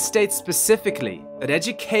 But Dewey states specifically that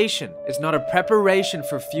education is not a preparation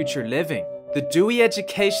for future living. The Dewey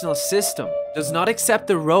educational system does not accept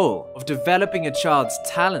the role of developing a child's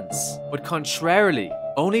talents, but contrarily,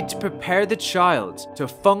 only to prepare the child to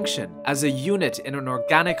function as a unit in an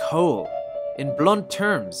organic whole. In blunt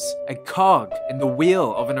terms, a cog in the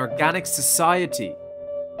wheel of an organic society.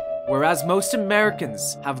 Whereas most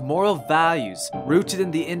Americans have moral values rooted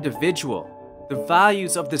in the individual, the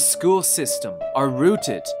values of the school system are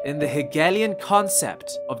rooted in the Hegelian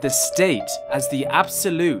concept of the state as the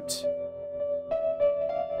absolute.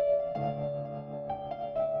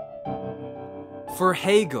 For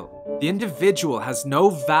Hegel, the individual has no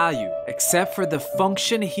value except for the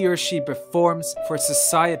function he or she performs for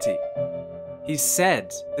society. He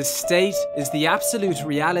said, the state is the absolute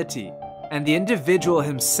reality, and the individual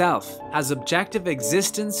himself has objective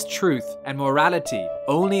existence, truth, and morality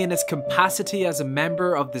only in his capacity as a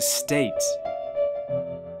member of the state.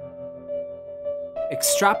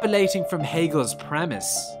 Extrapolating from Hegel's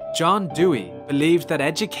premise, John Dewey believed that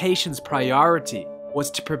education's priority was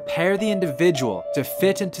to prepare the individual to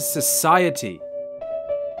fit into society,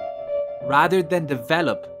 rather than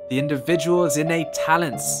develop the individual's innate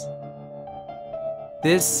talents.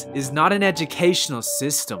 This is not an educational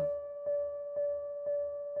system.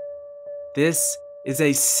 This is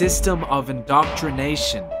a system of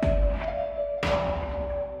indoctrination.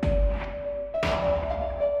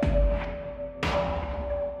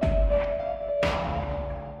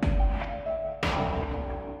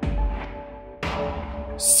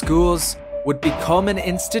 Schools would become an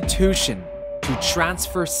institution to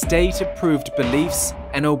transfer state-approved beliefs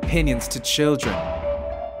and opinions to children.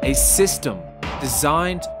 A system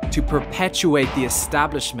designed to perpetuate the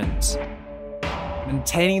establishment.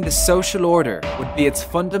 Maintaining the social order would be its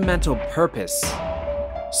fundamental purpose,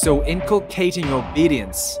 so inculcating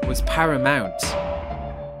obedience was paramount,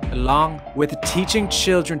 along with teaching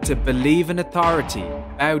children to believe in authority,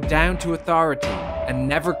 bow down to authority, and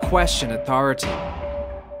never question authority.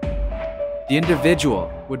 The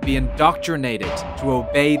individual would be indoctrinated to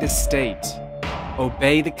obey the state,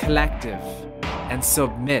 obey the collective, and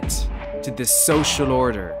submit to the social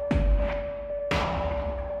order.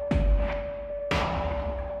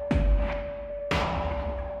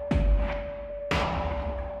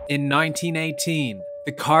 In 1918,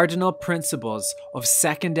 the cardinal principles of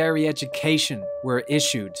secondary education were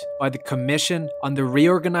issued by the Commission on the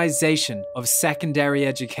Reorganization of Secondary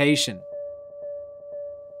Education.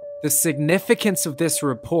 The significance of this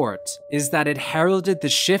report is that it heralded the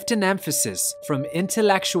shift in emphasis from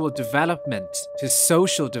intellectual development to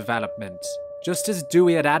social development, just as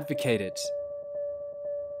Dewey had advocated.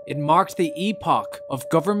 It marked the epoch of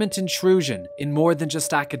government intrusion in more than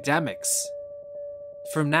just academics.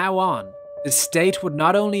 From now on, the state would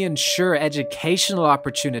not only ensure educational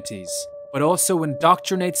opportunities, but also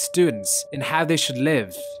indoctrinate students in how they should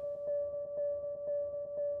live.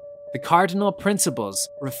 The cardinal principles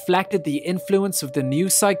reflected the influence of the new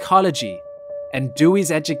psychology and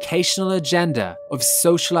Dewey's educational agenda of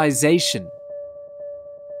socialization.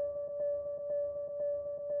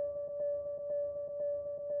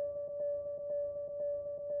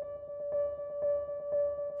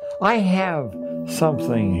 I have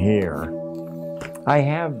something here. I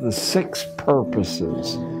have the 6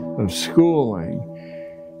 purposes of schooling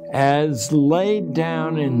as laid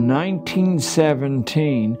down in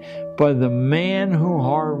 1917 by the man who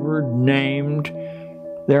Harvard named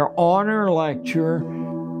their honor lecture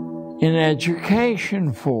in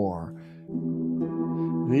education for.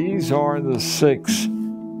 These are the 6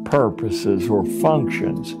 purposes or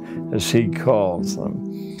functions, as he calls them.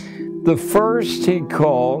 The first he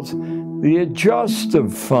calls the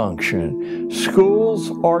adjustive function.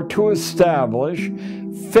 Schools are to establish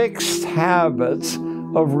fixed habits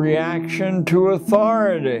of reaction to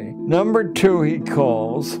authority. Number 2 he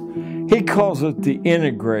calls it the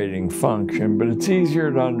integrating function, but it's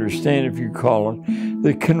easier to understand if you call it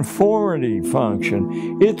the conformity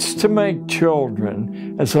function. It's to make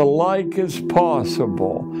children as alike as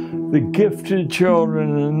possible, the gifted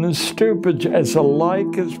children and the stupid as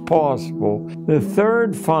alike as possible. The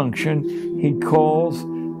third function he calls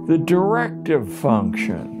the directive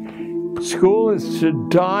function. School is to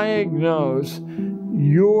diagnose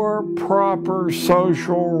your proper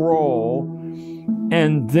social role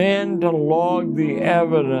and then to log the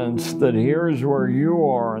evidence that here's where you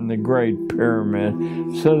are in the Great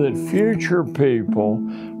Pyramid so that future people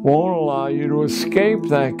won't allow you to escape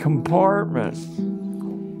that compartment.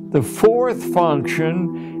 The fourth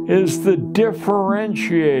function is the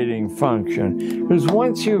differentiating function. Because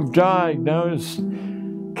once you've diagnosed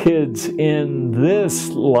kids in this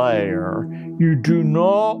layer, you do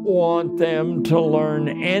not want them to learn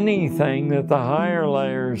anything that the higher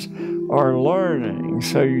layers are learning.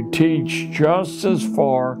 So you teach just as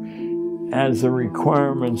far as the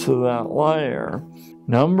requirements of that layer.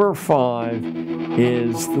 Number 5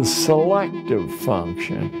 is the selective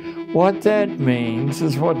function. What that means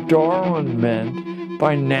is what Darwin meant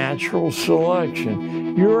by natural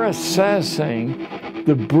selection. You're assessing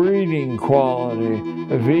the breeding quality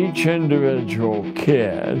of each individual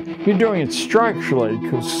kid. You're doing it structurally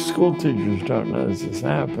because school teachers don't know this is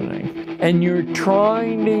happening. And you're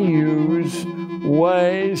trying to use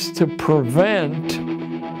ways to prevent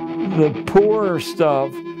the poor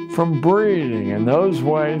stuff from breeding. And those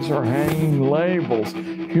ways are hanging labels,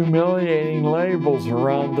 humiliating labels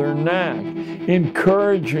around their neck,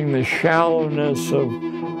 encouraging the shallowness of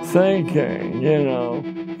thinking, you know.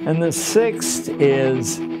 And the 6th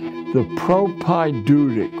is the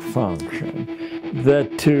propaidutic function,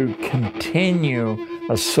 that to continue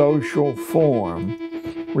a social form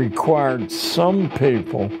required some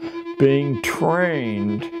people being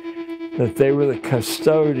trained that they were the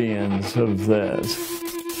custodians of this.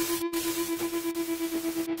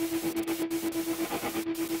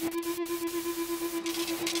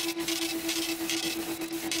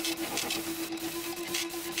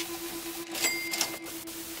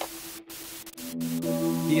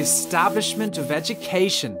 The establishment of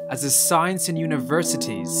education as a science in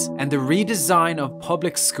universities and the redesign of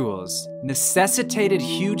public schools necessitated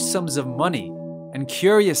huge sums of money, and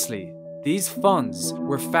curiously, these funds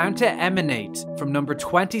were found to emanate from number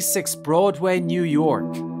 26 Broadway, New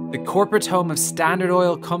York, the corporate home of Standard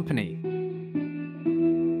Oil Company,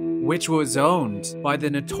 which was owned by the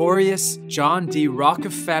notorious John D.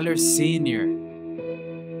 Rockefeller Sr.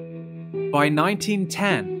 By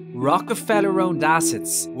 1910, Rockefeller owned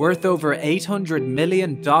assets worth over $800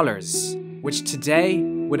 million, which today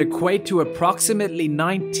would equate to approximately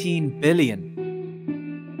 $19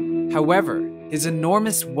 billion. However, his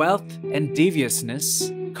enormous wealth and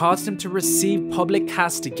deviousness caused him to receive public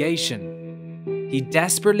castigation. He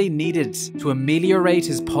desperately needed to ameliorate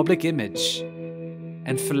his public image,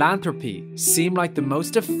 and philanthropy seemed like the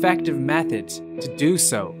most effective method to do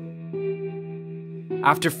so.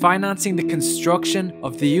 After financing the construction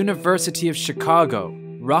of the University of Chicago,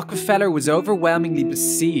 Rockefeller was overwhelmingly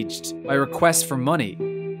besieged by requests for money,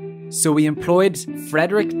 so he employed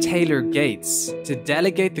Frederick Taylor Gates to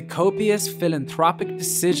delegate the copious philanthropic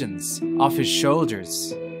decisions off his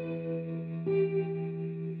shoulders.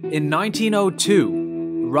 In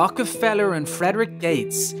 1902, Rockefeller and Frederick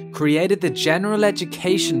Gates created the General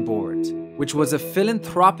Education Board, which was a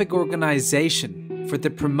philanthropic organization for the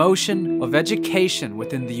promotion of education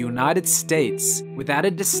within the United States without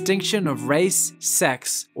a distinction of race,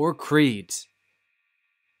 sex, or creed.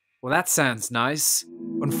 Well, that sounds nice.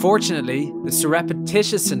 Unfortunately, the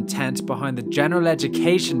surreptitious intent behind the General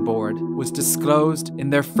Education Board was disclosed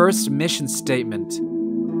in their first mission statement.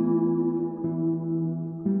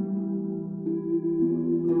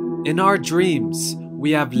 In our dreams,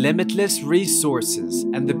 we have limitless resources,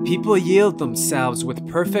 and the people yield themselves with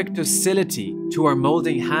perfect docility to our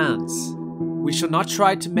molding hands. We shall not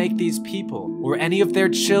try to make these people or any of their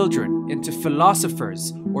children into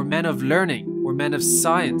philosophers or men of learning or men of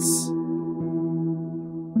science.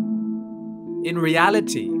 In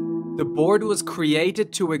reality, the board was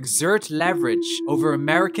created to exert leverage over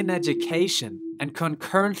American education and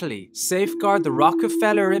concurrently safeguard the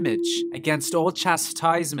Rockefeller image against all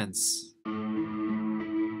chastisements.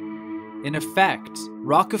 In effect,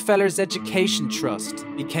 Rockefeller's Education Trust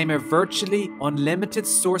became a virtually unlimited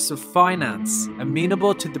source of finance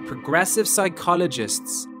amenable to the progressive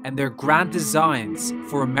psychologists and their grand designs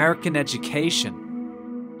for American education.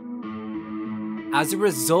 As a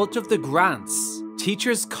result of the grants,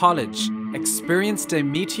 Teachers College experienced a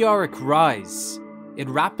meteoric rise. It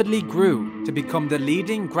rapidly grew to become the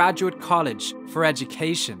leading graduate college for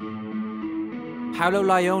education. Paolo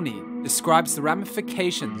Leone describes the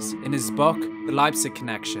ramifications in his book, The Leipzig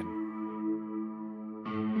Connection.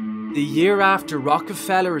 The year after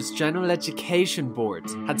Rockefeller's General Education Board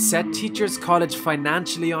had set Teachers College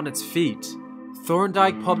financially on its feet,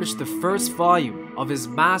 Thorndike published the first volume of his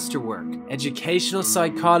masterwork, Educational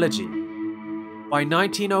Psychology. By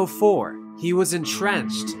 1904, he was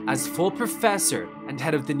entrenched as full professor and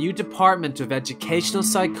head of the new Department of Educational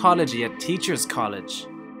Psychology at Teachers College.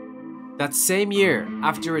 That same year,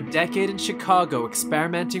 after a decade in Chicago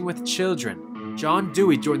experimenting with children, John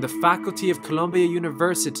Dewey joined the faculty of Columbia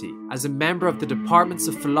University as a member of the Departments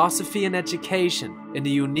of Philosophy and Education in a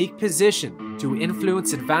unique position to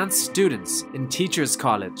influence advanced students in Teachers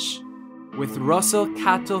College. With Russell,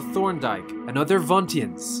 Cattell, Thorndike, and other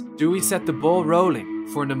Wundtians, Dewey set the ball rolling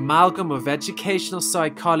for an amalgam of educational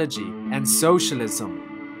psychology and socialism.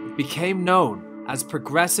 It became known as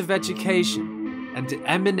progressive education, and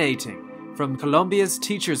emanating from Columbia's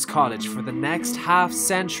Teachers College for the next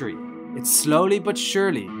half-century, it slowly but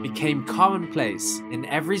surely became commonplace in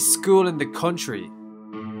every school in the country.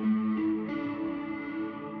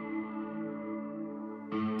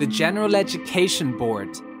 The General Education Board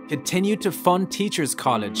continued to fund Teachers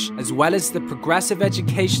College, as well as the Progressive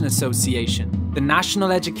Education Association, the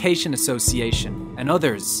National Education Association, and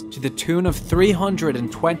others, to the tune of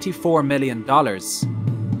 $324 million.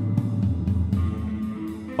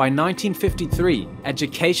 By 1953,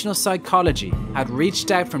 educational psychology had reached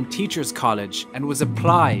out from Teachers College and was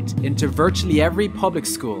applied into virtually every public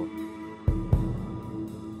school.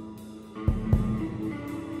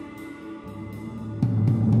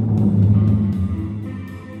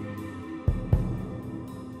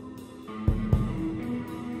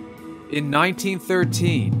 In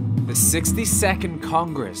 1913, the 62nd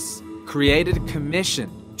Congress created a commission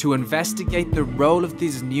to investigate the role of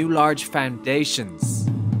these new large foundations.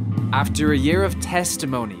 After a year of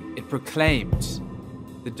testimony, it proclaimed,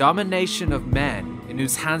 "The domination of men, in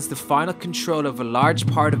whose hands the final control of a large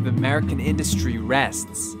part of American industry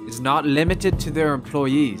rests, is not limited to their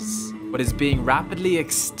employees, but is being rapidly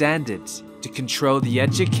extended to control the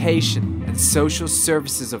education and social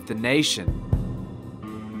services of the nation."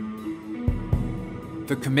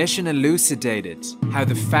 The commission elucidated how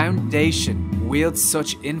the foundation wields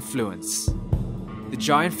such influence. The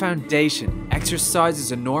giant foundation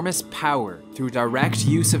exercises enormous power through direct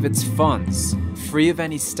use of its funds, free of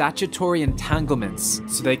any statutory entanglements,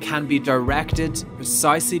 so they can be directed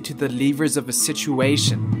precisely to the levers of a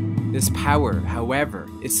situation. This power, however,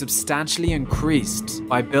 is substantially increased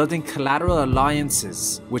by building collateral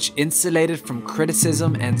alliances which insulate it from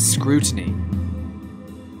criticism and scrutiny.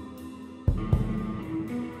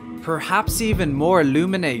 Perhaps even more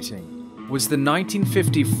illuminating was the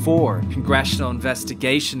 1954 congressional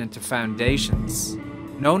investigation into foundations.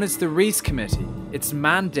 Known as the Reese Committee, its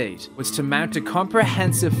mandate was to mount a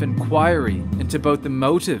comprehensive inquiry into both the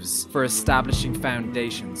motives for establishing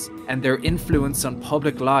foundations and their influence on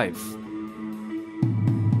public life.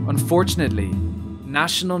 Unfortunately,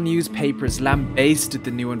 national newspapers lambasted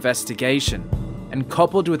the new investigation, and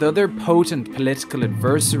coupled with other potent political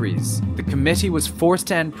adversaries, the committee was forced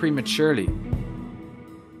to end prematurely.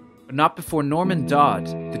 But not before Norman Dodd,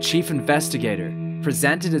 the chief investigator,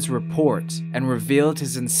 presented his report and revealed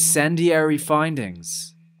his incendiary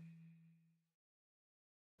findings.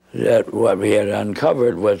 That what we had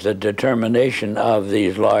uncovered was the determination of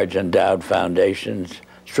these large endowed foundations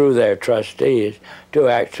through their trustees to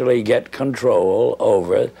actually get control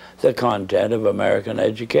over the content of American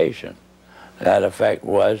education. That effect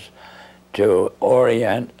was to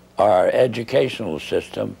orient our educational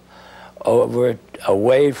system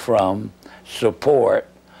away from support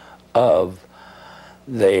of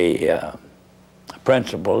the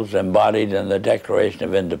principles embodied in the Declaration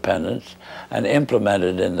of Independence and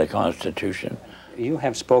implemented in the Constitution. You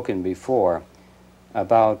have spoken before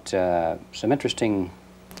about some interesting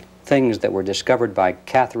things that were discovered by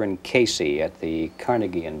Catherine Casey at the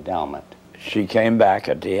Carnegie Endowment. She came back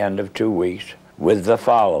at the end of 2 weeks with the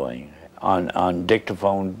following on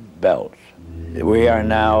dictaphone belts. We are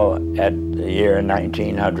now at the year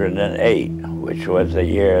 1908, which was the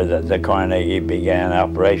year that the Carnegie began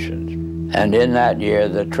operations. And in that year,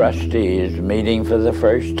 the trustees, meeting for the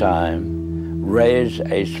first time, raised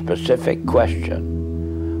a specific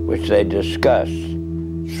question, which they discussed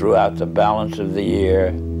throughout the balance of the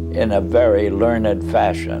year in a very learned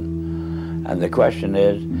fashion. And the question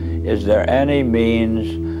is there any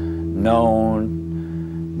means known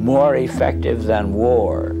more effective than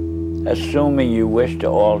war, assuming you wish to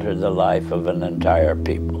alter the life of an entire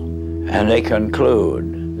people? And they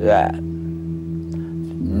conclude that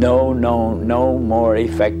no more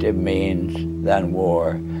effective means than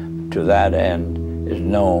war to that end is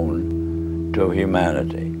known to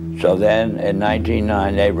humanity. So then in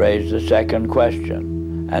 1909 they raised the second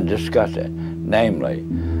question and discussed it, namely,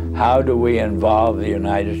 how do we involve the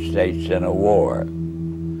United States in a war?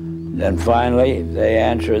 Then finally they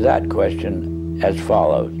answer that question as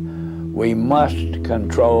follows: we must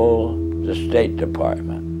control the State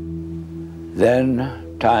Department. Then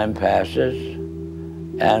time passes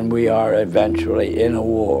and we are eventually in a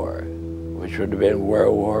war, which would have been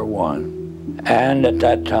World War I. And at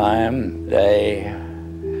that time, they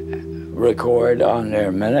record on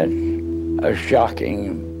their minutes a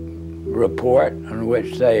shocking report in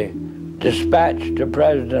which they dispatched to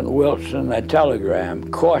President Wilson a telegram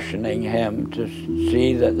cautioning him to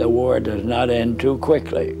see that the war does not end too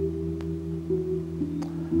quickly.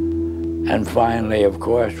 And finally, of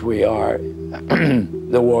course,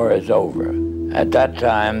 the war is over. At that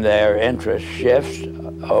time, their interest shifts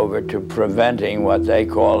over to preventing what they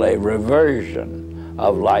call a reversion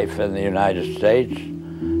of life in the United States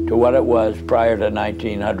to what it was prior to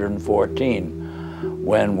 1914,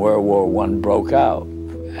 when World War I broke out.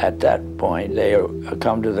 At that point, they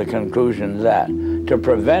come to the conclusion that to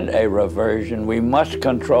prevent a reversion, we must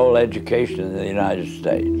control education in the United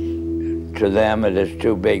States. To them, it is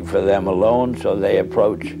too big for them alone, so they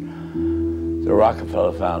approach the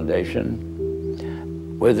Rockefeller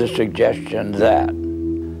Foundation with the suggestion that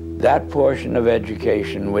that portion of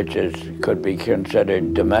education which could be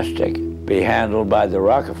considered domestic be handled by the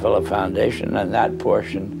Rockefeller Foundation, and that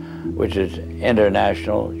portion which is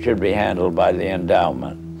international should be handled by the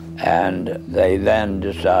endowment. And they then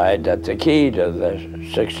decide that the key to the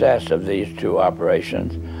success of these two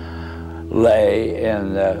operations lay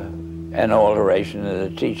in an alteration of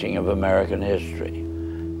the teaching of American history.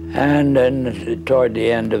 And then toward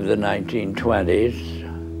the end of the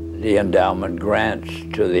 1920s, the endowment grants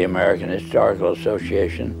to the American Historical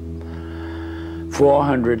Association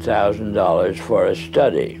 $400,000 for a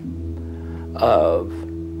study of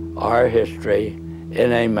our history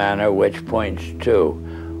in a manner which points to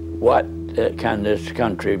what can this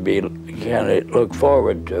country can it look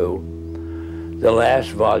forward to, the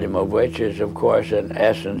last volume of which is, of course, in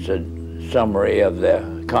essence, a summary of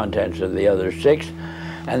the contents of the other six.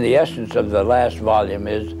 And the essence of the last volume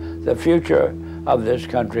is the future of this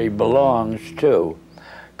country belongs to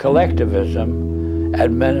collectivism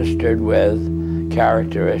administered with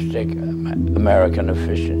characteristic American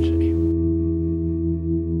efficiency.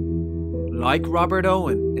 Like Robert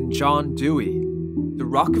Owen and John Dewey, the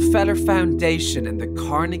Rockefeller Foundation and the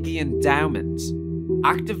Carnegie Endowment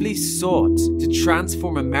actively sought to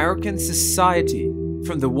transform American society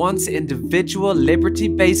from the once individual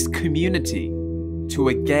liberty-based community to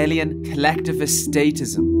Hegelian collectivist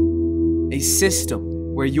statism, a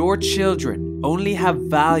system where your children only have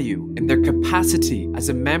value in their capacity as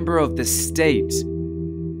a member of the state.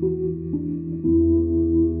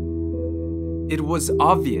 It was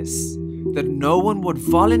obvious that no one would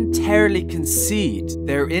voluntarily concede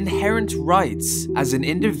their inherent rights as an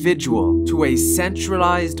individual to a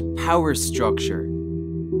centralized power structure.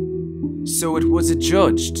 So it was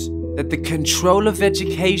adjudged that the control of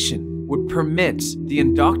education would permit the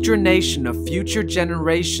indoctrination of future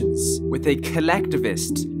generations with a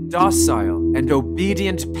collectivist, docile, and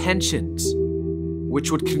obedient penchant,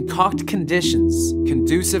 which would concoct conditions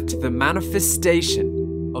conducive to the manifestation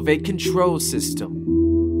of a control system,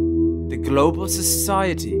 the global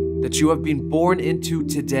society that you have been born into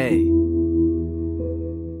today.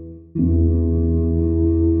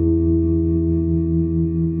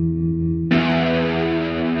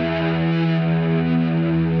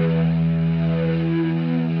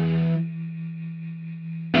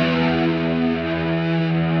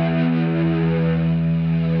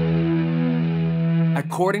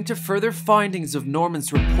 According to further findings of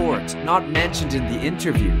Norman's report, not mentioned in the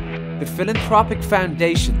interview, the philanthropic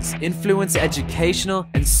foundations influence educational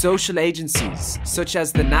and social agencies such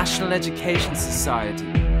as the National Education Society,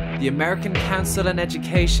 the American Council on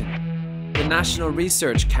Education, the National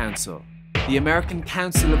Research Council, the American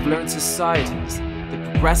Council of Learned Societies, the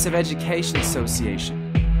Progressive Education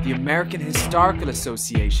Association, the American Historical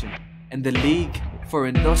Association, and the League for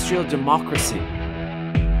Industrial Democracy.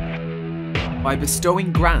 By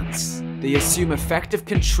bestowing grants, they assume effective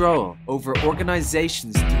control over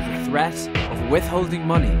organizations through the threat of withholding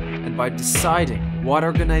money and by deciding what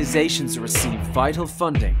organizations receive vital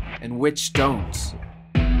funding and which don't.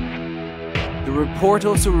 The report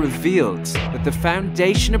also revealed that the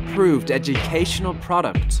foundation-approved educational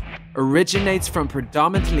product originates from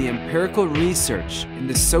predominantly empirical research in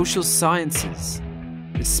the social sciences,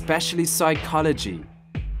 especially psychology.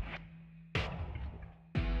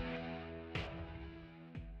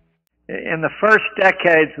 In the first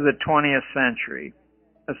decades of the 20th century,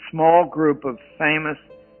 a small group of famous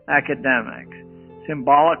academics,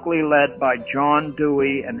 symbolically led by John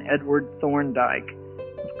Dewey and Edward Thorndike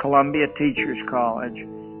of Columbia Teachers College,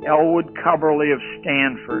 Elwood Cubberley of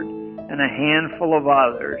Stanford, and a handful of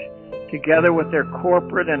others, together with their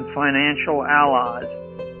corporate and financial allies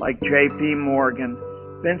like J.P. Morgan,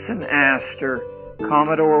 Vincent Astor,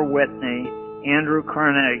 Commodore Whitney, Andrew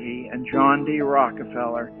Carnegie, and John D.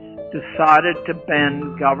 Rockefeller, decided to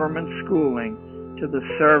bend government schooling to the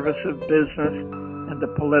service of business and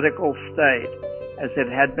the political state, as it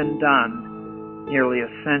had been done nearly a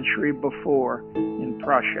century before in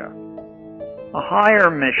Prussia. A higher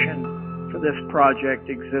mission for this project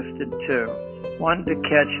existed too, one to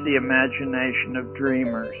catch the imagination of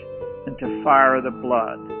dreamers and to fire the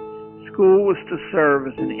blood. School was to serve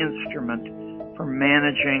as an instrument for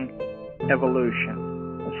managing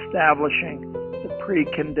evolution, establishing the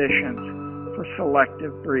preconditions for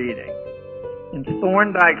selective breeding. In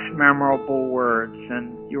Thorndike's memorable words,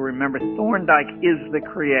 and you'll remember Thorndike is the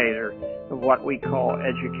creator of what we call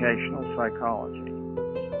educational psychology.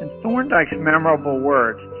 In Thorndike's memorable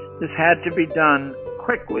words, this had to be done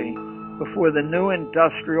quickly before the new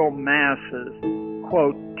industrial masses,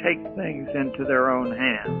 quote, take things into their own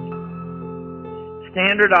hands.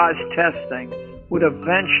 Standardized testing would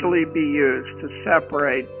eventually be used to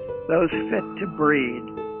separate those fit to breed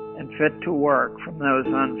and fit to work from those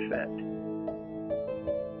unfit.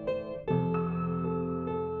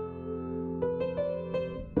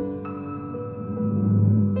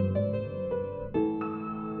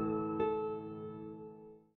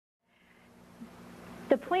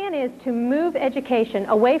 The plan is to move education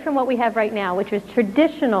away from what we have right now, which is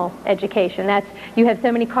traditional education. That's, you have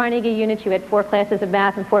so many Carnegie units, you had 4 classes of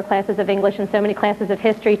math and 4 classes of English and so many classes of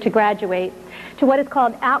history to graduate, to what is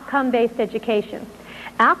called outcome-based education.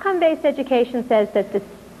 Outcome-based education says that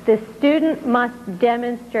the student must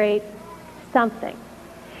demonstrate something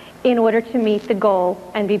in order to meet the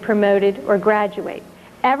goal and be promoted or graduate.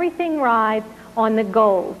 Everything rides on the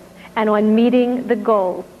goals and on meeting the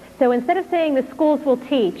goals. So instead of saying the schools will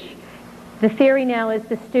teach, the theory now is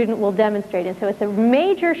the student will demonstrate. And so it's a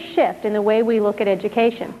major shift in the way we look at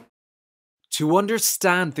education. To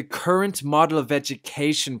understand the current model of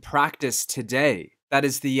education practiced today, that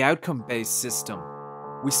is the outcome-based system,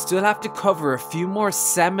 we still have to cover a few more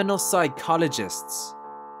seminal psychologists,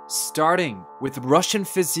 starting with Russian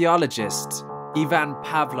physiologist Ivan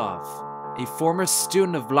Pavlov, a former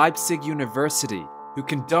student of Leipzig University, who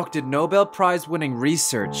conducted Nobel Prize-winning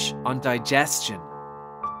research on digestion.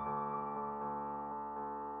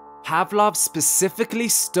 Pavlov specifically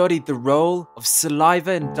studied the role of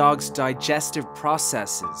saliva in dogs' digestive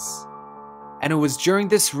processes. And it was during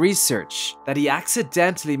this research that he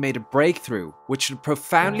accidentally made a breakthrough which would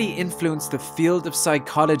profoundly influence the field of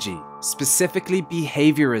psychology, specifically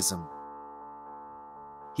behaviorism.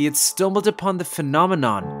 He had stumbled upon the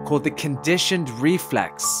phenomenon called the conditioned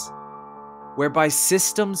reflex, whereby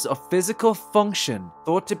systems of physical function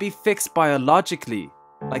thought to be fixed biologically,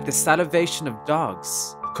 like the salivation of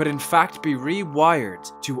dogs, could in fact be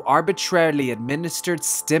rewired to arbitrarily administered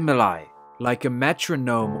stimuli, like a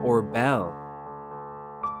metronome or bell.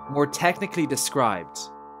 More technically described,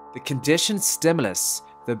 the conditioned stimulus,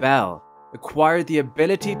 the bell, acquired the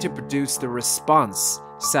ability to produce the response,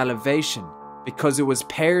 salivation, because it was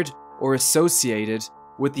paired or associated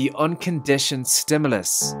with the unconditioned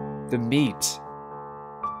stimulus, the meat.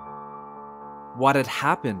 What had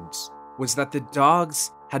happened was that the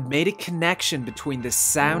dogs had made a connection between the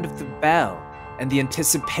sound of the bell and the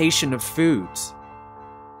anticipation of food.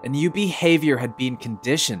 A new behavior had been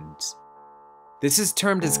conditioned. This is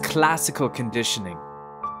termed as classical conditioning.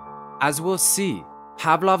 As we'll see,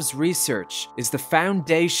 Pavlov's research is the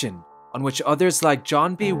foundation on which others like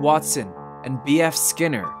John B. Watson and B.F.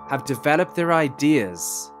 Skinner have developed their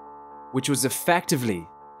ideas, which was effectively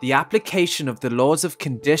the application of the laws of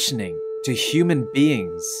conditioning to human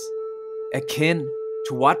beings, akin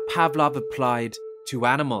to what Pavlov applied to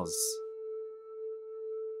animals.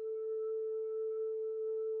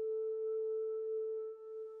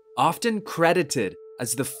 Often credited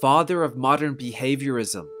as the father of modern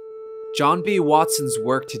behaviorism, John B. Watson's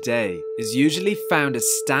work today is usually found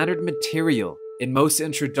as standard material in most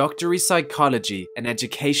introductory psychology and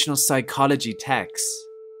educational psychology texts.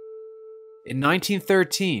 In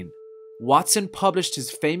 1913, Watson published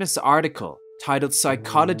his famous article titled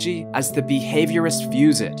 "Psychology as the Behaviorist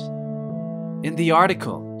Views It." In the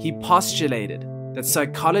article, he postulated that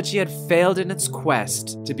psychology had failed in its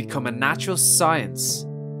quest to become a natural science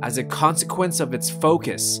as a consequence of its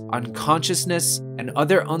focus on consciousness and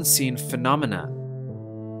other unseen phenomena.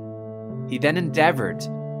 He then endeavored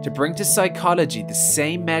to bring to psychology the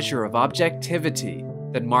same measure of objectivity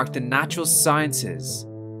that marked the natural sciences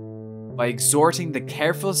by exhorting the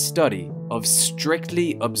careful study of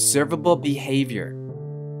strictly observable behavior,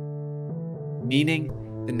 meaning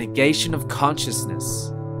the negation of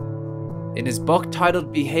consciousness. In his book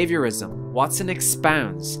titled Behaviorism, Watson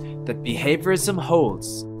expounds that behaviorism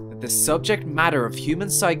holds that the subject matter of human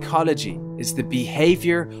psychology is the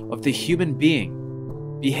behavior of the human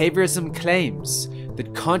being, behaviorism claims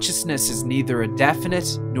that consciousness is neither a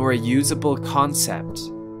definite nor a usable concept.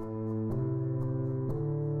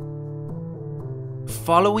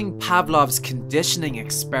 Following Pavlov's conditioning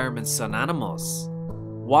experiments on animals,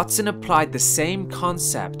 Watson applied the same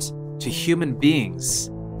concept to human beings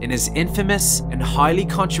in his infamous and highly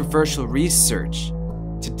controversial research,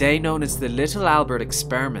 today known as the Little Albert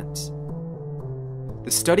experiment.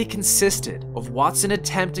 The study consisted of Watson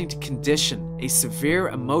attempting to condition a severe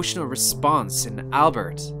emotional response in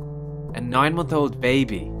Albert, a 9-month-old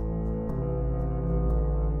baby.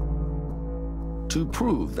 To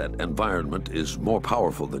prove that environment is more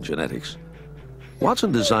powerful than genetics,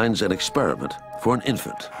 Watson designs an experiment for an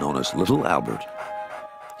infant known as Little Albert.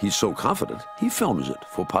 He's so confident, he films it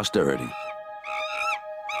for posterity.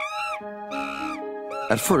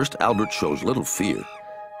 At first, Albert shows little fear,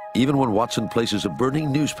 even when Watson places a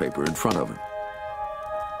burning newspaper in front of him.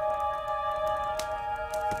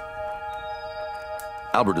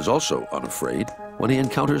 Albert is also unafraid when he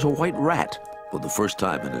encounters a white rat for the first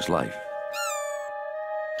time in his life.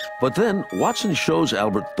 But then Watson shows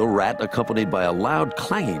Albert the rat accompanied by a loud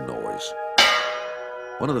clanging noise,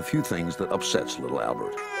 one of the few things that upsets little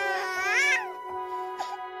Albert.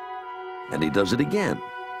 And he does it again.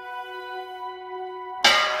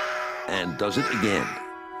 And does it again.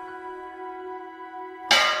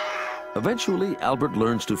 Eventually, Albert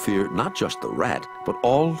learns to fear not just the rat, but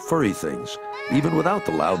all furry things, even without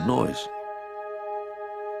the loud noise.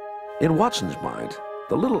 In Watson's mind,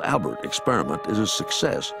 the Little Albert experiment is a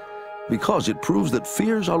success because it proves that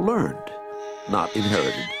fears are learned, not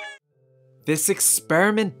inherited. This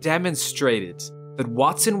experiment demonstrated that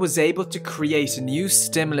Watson was able to create a new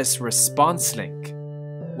stimulus response link.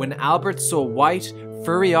 When Albert saw white,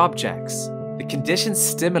 furry objects, the conditioned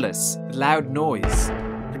stimulus, the loud noise,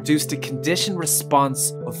 produced a conditioned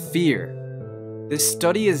response of fear. This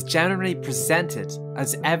study is generally presented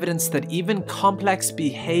as evidence that even complex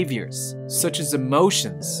behaviors, such as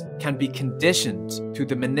emotions, can be conditioned through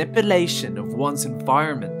the manipulation of one's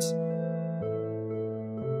environment.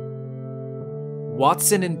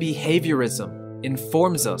 Watson in behaviorism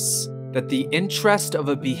informs us that the interest of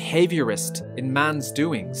a behaviorist in man's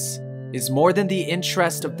doings is more than the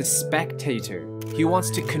interest of the spectator. He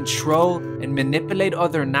wants to control and manipulate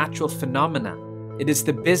other natural phenomena. It is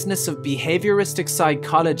the business of behavioristic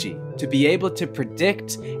psychology to be able to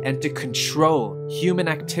predict and to control human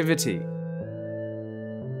activity.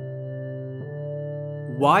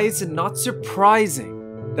 Why is it not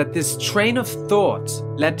surprising that this train of thought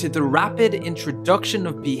led to the rapid introduction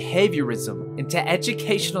of behaviorism into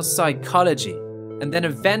educational psychology, and then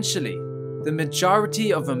eventually the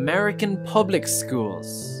majority of American public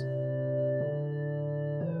schools?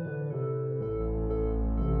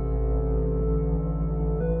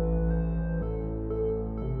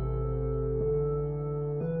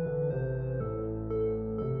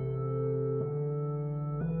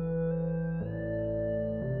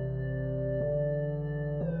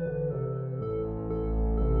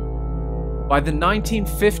 By the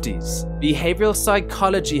 1950s, behavioral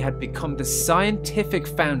psychology had become the scientific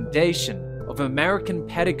foundation of American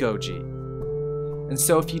pedagogy. And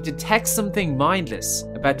so if you detect something mindless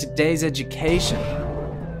about today's education,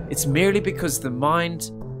 it's merely because the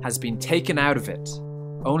mind has been taken out of it.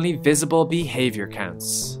 Only visible behavior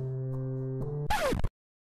counts.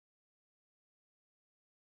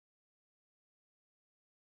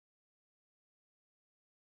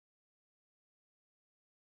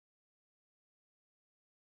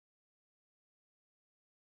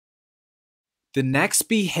 The next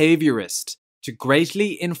behaviorist to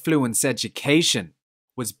greatly influence education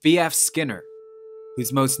was B.F. Skinner,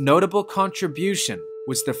 whose most notable contribution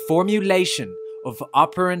was the formulation of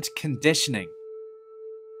operant conditioning,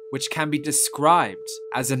 which can be described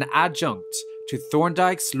as an adjunct to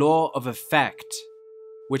Thorndike's law of effect,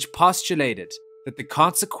 which postulated that the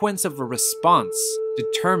consequence of a response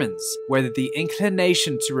determines whether the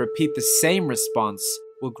inclination to repeat the same response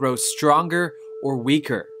will grow stronger or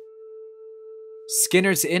weaker.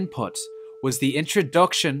 Skinner's input was the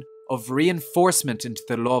introduction of reinforcement into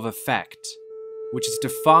the law of effect, which is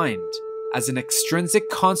defined as an extrinsic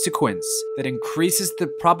consequence that increases the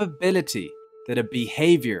probability that a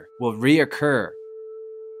behavior will reoccur.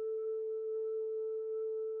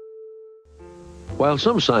 While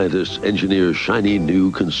some scientists engineer shiny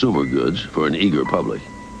new consumer goods for an eager public,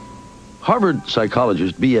 Harvard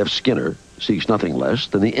psychologist B.F. Skinner seeks nothing less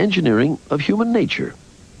than the engineering of human nature.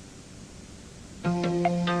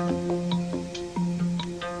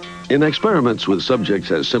 In experiments with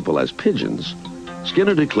subjects as simple as pigeons,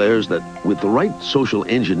 Skinner declares that with the right social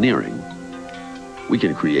engineering, we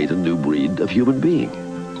can create a new breed of human being.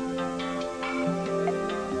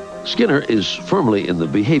 Skinner is firmly in the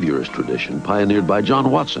behaviorist tradition pioneered by John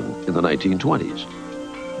Watson in the 1920s.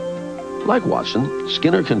 Like Watson,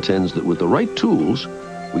 Skinner contends that with the right tools,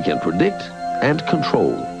 we can predict and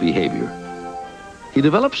control behavior. He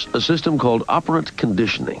develops a system called operant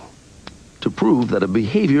conditioning to prove that a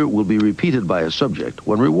behavior will be repeated by a subject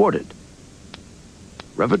when rewarded.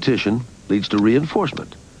 Repetition leads to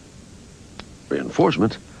reinforcement.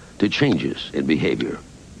 Reinforcement to changes in behavior.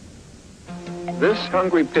 This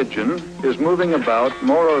hungry pigeon is moving about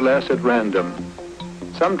more or less at random.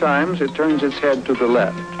 Sometimes it turns its head to the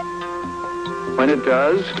left. When it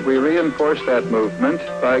does, we reinforce that movement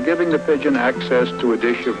by giving the pigeon access to a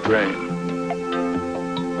dish of grain.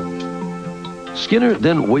 Skinner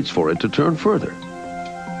then waits for it to turn further.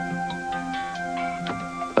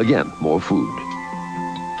 Again, more food.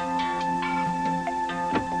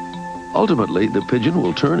 Ultimately, the pigeon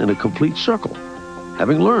will turn in a complete circle,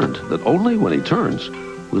 having learned that only when he turns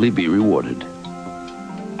will he be rewarded.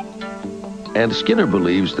 And Skinner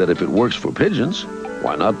believes that if it works for pigeons,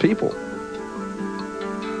 why not people?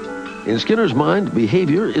 In Skinner's mind,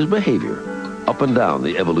 behavior is behavior, up and down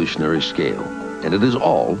the evolutionary scale, and it is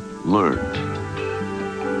all learned.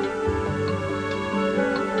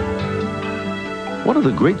 One of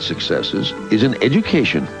the great successes is in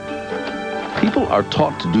education. People are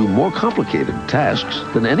taught to do more complicated tasks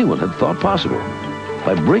than anyone had thought possible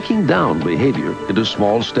by breaking down behavior into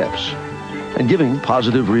small steps and giving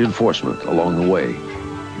positive reinforcement along the way.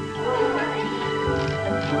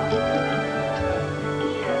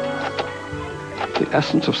 The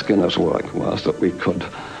essence of Skinner's work was that we could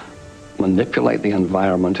manipulate the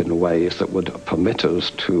environment in ways that would permit us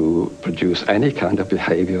to produce any kind of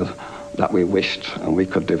behavior that we wished, and we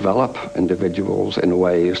could develop individuals in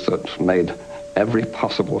ways that made every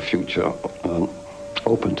possible future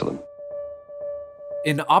open to them.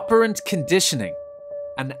 In operant conditioning,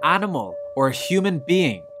 an animal or a human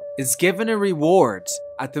being is given a reward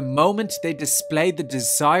at the moment they display the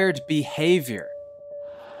desired behavior.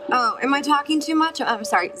 Oh, am I talking too much? I'm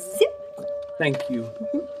sorry. Zip. Thank you.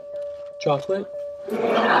 Chocolate?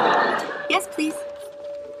 Yes, please.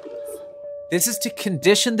 This is to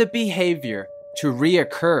condition the behavior to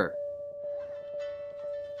reoccur.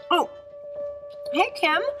 Oh, hey,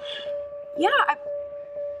 Kim. Yeah,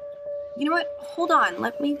 you know what? Hold on.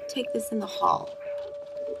 Let me take this in the hall.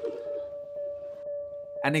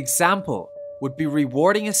 An example would be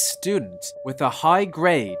rewarding a student with a high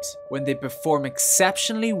grade when they perform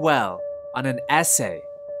exceptionally well on an essay.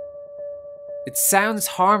 It sounds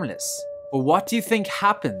harmless, but what do you think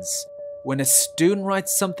happens when a student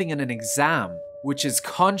writes something in an exam which is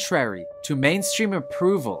contrary to mainstream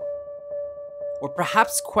approval, or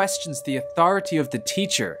perhaps questions the authority of the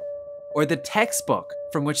teacher or the textbook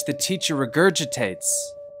from which the teacher regurgitates?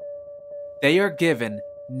 They are given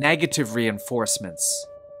negative reinforcements,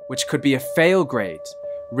 which could be a fail grade,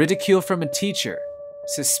 ridicule from a teacher,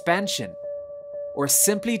 suspension, or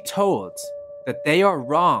simply told that they are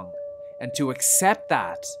wrong and to accept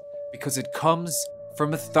that because it comes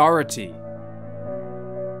from authority.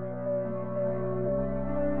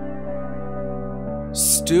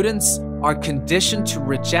 Students are conditioned to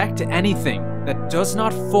reject anything that does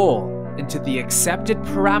not fall into the accepted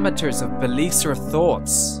parameters of beliefs or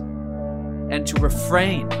thoughts, and to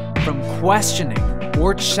refrain from questioning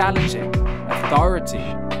or challenging authority.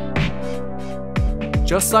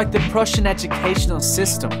 Just like the Prussian educational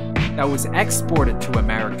system that was exported to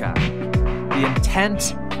America, the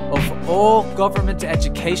intent of all government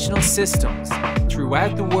educational systems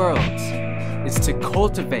throughout the world is to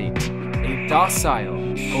cultivate a docile,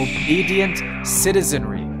 obedient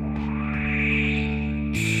citizenry.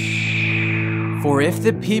 For if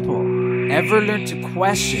the people ever learn to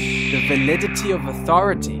question the validity of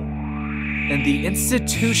authority, then the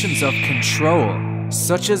institutions of control,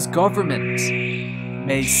 such as government,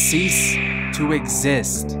 may cease to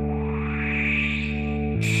exist.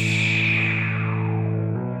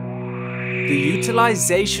 The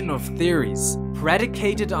utilization of theories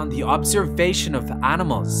predicated on the observation of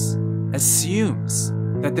animals assumes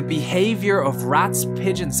that the behavior of rats,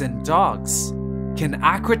 pigeons, and dogs can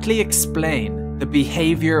accurately explain the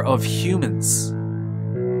behavior of humans.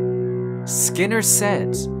 Skinner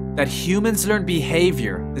said that humans learn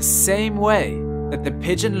behavior the same way that the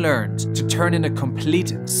pigeon learned to turn in a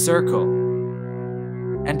complete circle.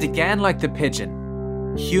 And again, like the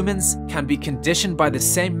pigeon, humans can be conditioned by the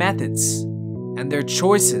same methods, and their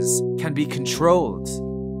choices can be controlled.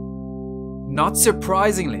 Not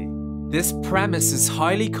surprisingly, this premise is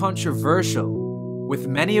highly controversial, with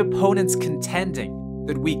many opponents contending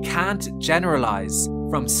that we can't generalize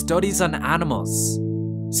from studies on animals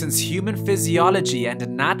since human physiology and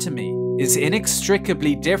anatomy is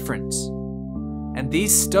inextricably different, and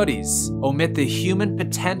these studies omit the human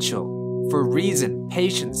potential for reason,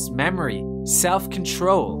 patience, memory,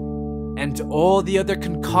 self-control, and all the other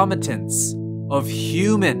concomitants of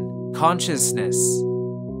human consciousness.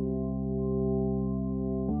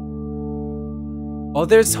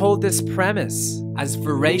 Others hold this premise as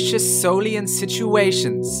veracious solely in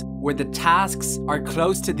situations where the tasks are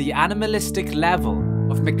close to the animalistic level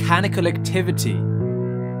of mechanical activity,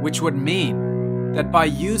 which would mean that by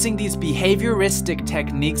using these behavioristic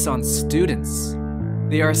techniques on students,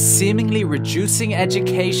 they are seemingly reducing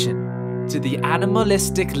education to the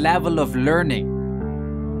animalistic level of learning.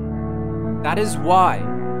 That is why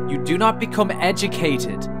you do not become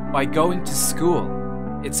educated by going to school.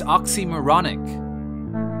 It's oxymoronic.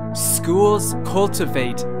 Schools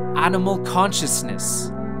cultivate animal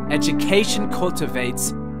consciousness. Education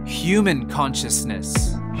cultivates human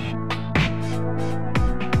consciousness.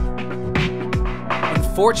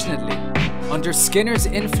 Unfortunately, under Skinner's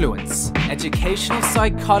influence, educational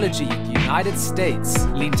psychology in the United States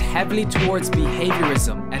leaned heavily towards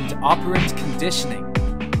behaviorism and operant conditioning.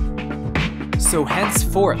 So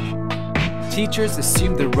henceforth, teachers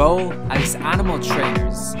assumed the role as animal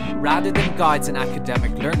trainers rather than guides in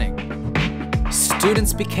academic learning.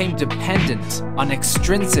 Students became dependent on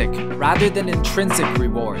extrinsic rather than intrinsic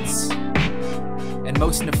rewards. And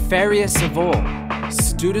most nefarious of all,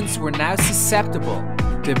 students were now susceptible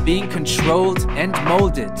to being controlled and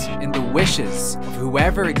molded in the wishes of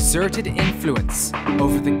whoever exerted influence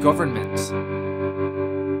over the government.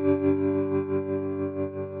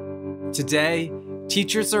 Today,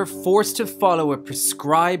 teachers are forced to follow a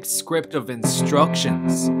prescribed script of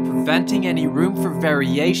instructions, preventing any room for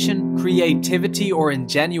variation, creativity, or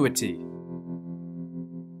ingenuity.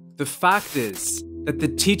 The fact is that the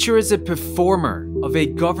teacher is a performer of a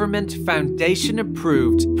government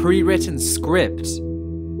foundation-approved pre-written script,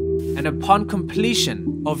 and upon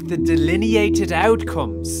completion of the delineated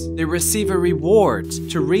outcomes, they receive a reward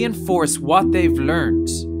to reinforce what they've learned.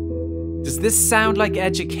 Does this sound like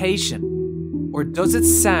education? Or does it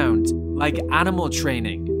sound like animal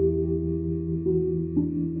training?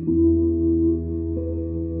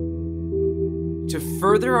 To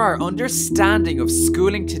further our understanding of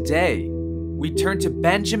schooling today, we turn to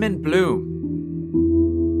Benjamin Bloom.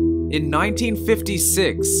 In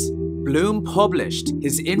 1956, Bloom published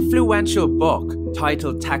his influential book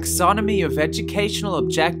titled Taxonomy of Educational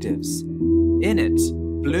Objectives. In it,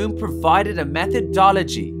 Bloom provided a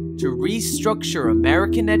methodology to restructure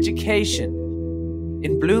American education.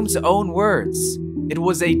 In Bloom's own words, it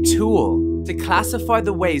was a tool to classify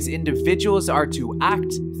the ways individuals are to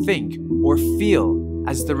act, think, or feel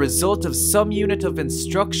as the result of some unit of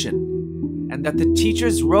instruction, and that the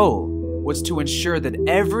teacher's role was to ensure that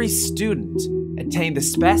every student attained the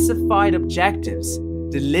specified objectives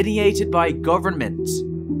delineated by government.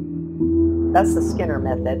 That's the Skinner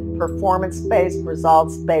method, performance-based,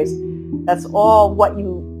 results-based. That's all what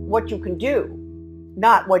you can do.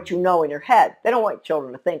 Not what you know in your head. They don't want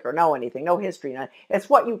children to think or know anything, no history. It's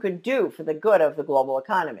what you can do for the good of the global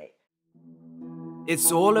economy. It's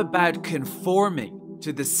all about conforming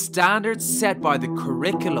to the standards set by the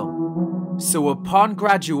curriculum. So upon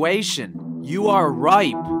graduation, you are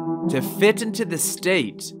ripe to fit into the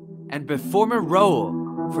state and perform a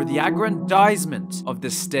role for the aggrandizement of the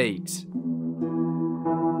state.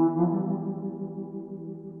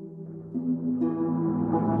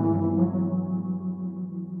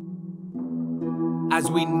 As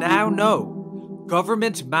we now know,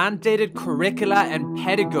 government-mandated curricula and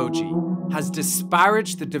pedagogy has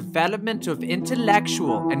disparaged the development of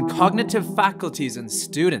intellectual and cognitive faculties in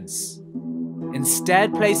students,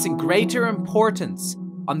 instead placing greater importance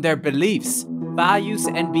on their beliefs, values,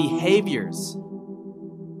 and behaviors.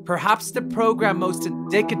 Perhaps the program most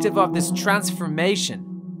indicative of this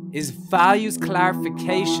transformation is values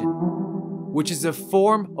clarification, which is a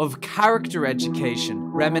form of character education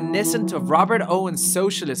reminiscent of Robert Owen's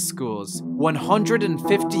socialist schools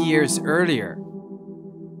 150 years earlier.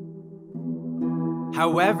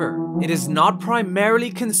 However, it is not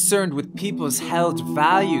primarily concerned with people's held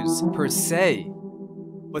values per se,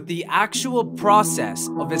 but the actual process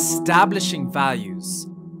of establishing values,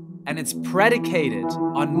 and it's predicated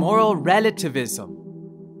on moral relativism,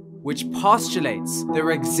 which postulates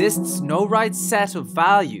there exists no right set of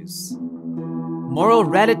values. Moral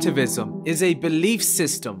relativism is a belief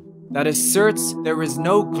system that asserts there is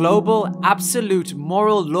no global, absolute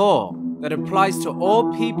moral law that applies to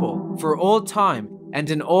all people for all time and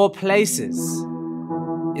in all places.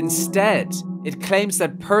 Instead, It claims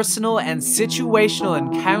that personal and situational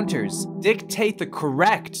encounters dictate the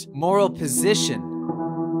correct moral position.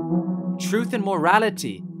 Truth and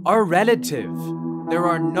morality are relative. There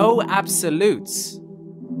are no absolutes.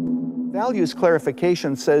 Values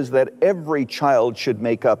clarification says that every child should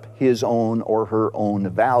make up his own or her own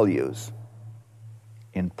values.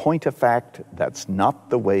 In point of fact, that's not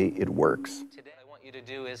the way it works.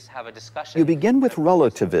 You begin with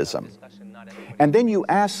relativism, and then you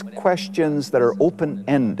ask questions that are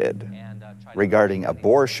open-ended regarding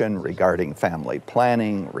abortion, regarding family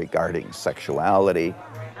planning, regarding sexuality.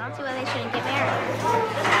 I don't see why they shouldn't get married.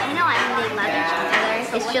 You know, I mean, they love each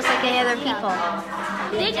other. It's just like any other people.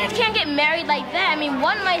 They just can't get married like that. I mean,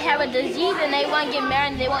 one might have a disease and they want to get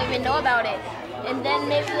married and they won't even know about it. And then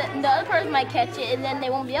maybe the other person might catch it and then they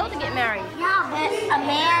won't be able to get married. Yeah, but a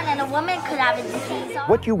man and a woman could have a disease.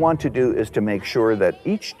 What you want to do is to make sure that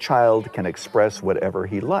each child can express whatever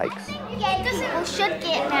he likes. Yeah, people should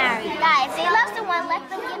get married. Yeah, if they love someone, let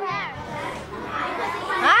them get married.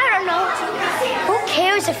 I don't know. Who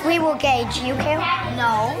cares if we were gay? Do you care?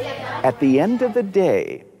 No. At the end of the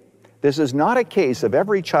day, this is not a case of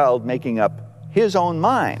every child making up his own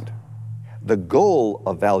mind. The goal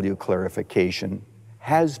of value clarification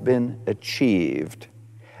has been achieved.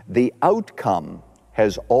 The outcome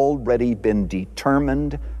has already been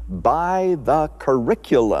determined by the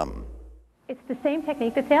curriculum. It's the same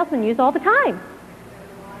technique that salesmen use all the time.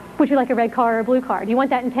 Would you like a red car or a blue car? Do you want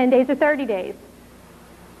that in 10 days or 30 days?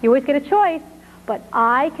 You always get a choice, but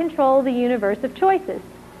I control the universe of choices.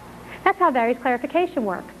 That's how values clarification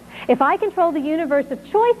works. If I control the universe of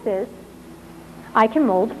choices, I can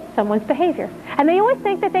mold someone's behavior. And they always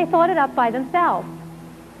think that they thought it up by themselves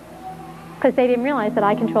because they didn't realize that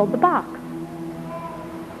I controlled the box.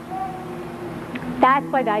 That's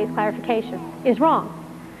why values clarification is wrong,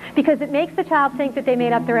 because it makes the child think that they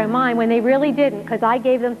made up their own mind when they really didn't, because I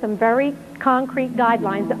gave them some very concrete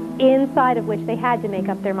guidelines inside of which they had to make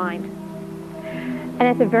up their mind. And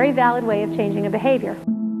it's a very valid way of changing a behavior.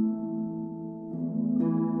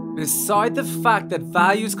 Beside the fact that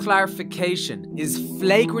values clarification is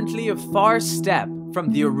flagrantly a far step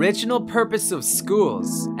from the original purpose of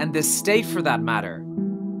schools, and the state for that matter,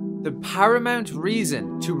 the paramount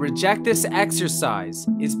reason to reject this exercise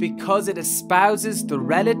is because it espouses the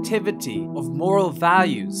relativity of moral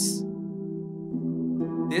values.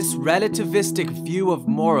 This relativistic view of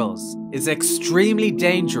morals is extremely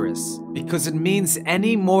dangerous because it means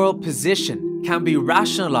any moral position can be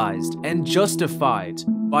rationalized and justified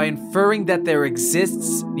by inferring that there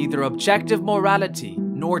exists neither objective morality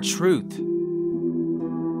nor truth.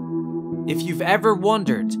 If you've ever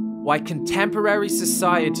wondered why contemporary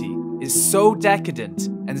society is so decadent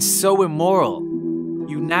and so immoral,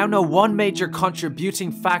 you now know one major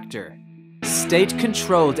contributing factor: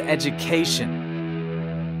 state-controlled education.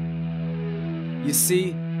 You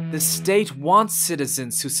see, the state wants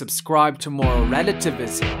citizens who subscribe to moral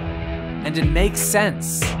relativism, and it makes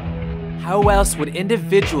sense. How else would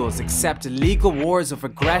individuals accept illegal wars of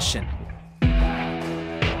aggression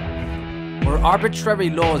or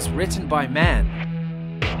arbitrary laws written by men?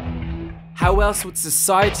 How else would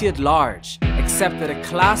society at large accept that a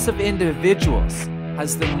class of individuals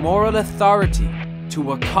has the moral authority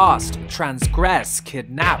to accost, transgress,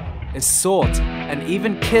 kidnap, assault, and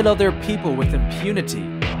even kill other people with impunity?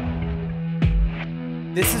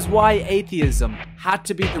 This is why atheism had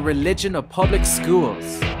to be the religion of public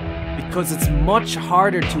schools, because it's much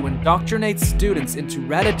harder to indoctrinate students into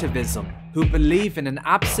relativism who believe in an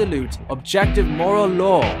absolute, objective moral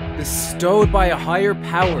law bestowed by a higher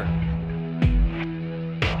power.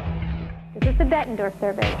 This is the Bettendorf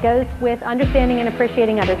survey. It goes with understanding and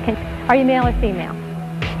appreciating others. Are you male or female?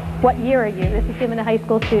 What year are you? This is given to high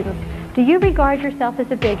school students. Do you regard yourself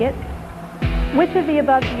as a bigot? Which of the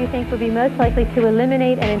above do you think would be most likely to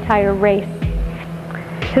eliminate an entire race?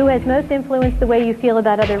 Who has most influenced the way you feel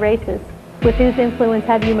about other races? With whose influence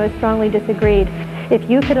have you most strongly disagreed? If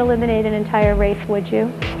you could eliminate an entire race, would you?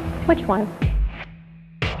 Which one?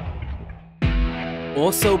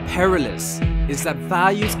 Also perilous is that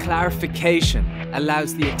values clarification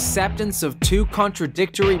allows the acceptance of two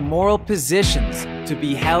contradictory moral positions to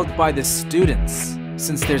be held by the students,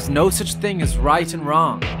 since there's no such thing as right and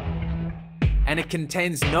wrong. And it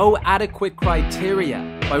contains no adequate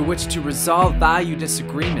criteria by which to resolve value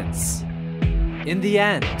disagreements. In the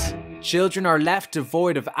end, children are left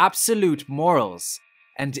devoid of absolute morals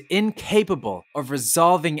and incapable of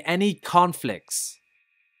resolving any conflicts.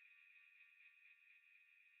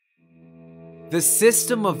 The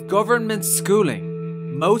system of government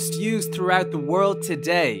schooling, most used throughout the world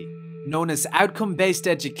today, known as outcome-based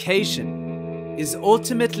education, is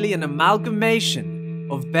ultimately an amalgamation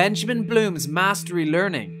of Benjamin Bloom's mastery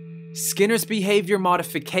learning, Skinner's behavior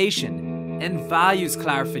modification, and values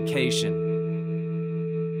clarification.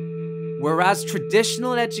 Whereas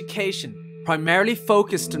traditional education primarily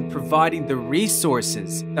focused on providing the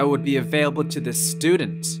resources that would be available to the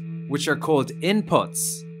student, which are called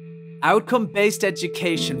inputs, outcome-based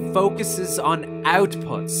education focuses on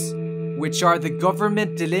outputs, which are the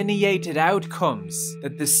government-delineated outcomes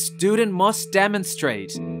that the student must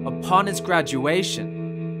demonstrate upon his graduation.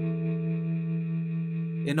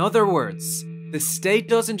 In other words, the state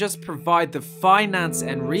doesn't just provide the finance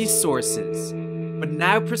and resources, but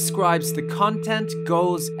now prescribes the content,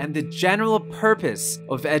 goals, and the general purpose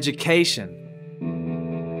of education.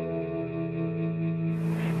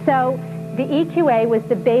 So, the EQA was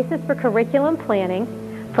the basis for curriculum planning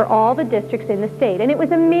for all the districts in the state. And it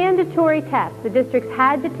was a mandatory test. The districts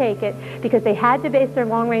had to take it because they had to base their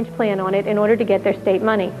long-range plan on it in order to get their state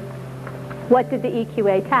money. What did the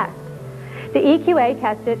EQA test? The EQA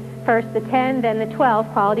tested first the 10, then the 12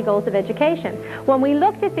 quality goals of education. When we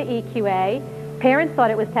looked at the EQA, parents thought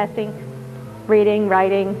it was testing reading,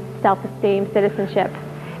 writing, self-esteem, citizenship.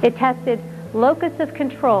 It tested locus of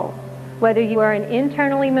control, whether you are an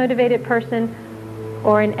internally motivated person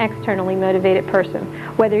or an externally motivated person,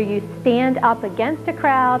 whether you stand up against a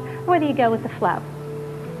crowd or whether you go with the flow.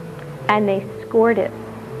 And they scored it.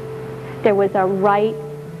 There was a right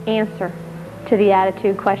answer to the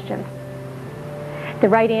attitude questions. The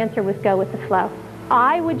right answer was go with the flow.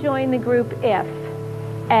 I would join the group if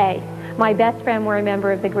A, my best friend were a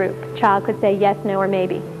member of the group. Child could say yes, no, or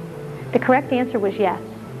maybe. The correct answer was yes.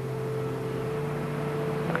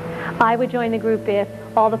 I would join the group if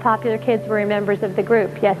all the popular kids were members of the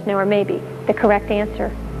group. Yes, no, or maybe. The correct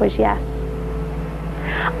answer was yes.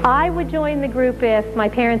 I would join the group if my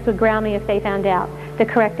parents would ground me if they found out. The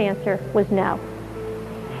correct answer was no.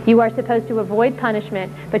 You are supposed to avoid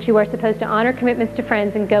punishment, but you are supposed to honor commitments to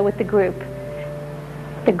friends and go with the group.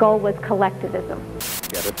 The goal was collectivism.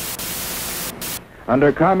 Get it?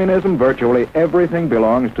 Under communism, virtually everything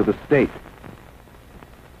belongs to the state.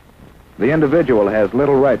 The individual has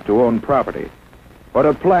little right to own property or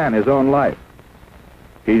to plan his own life.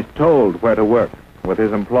 He's told where to work with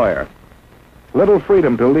his employer. Little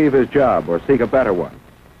freedom to leave his job or seek a better one.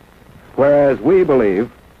 Whereas we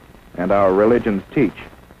believe, and our religions teach,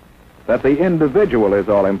 that the individual is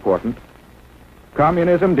all important,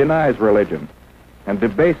 communism denies religion and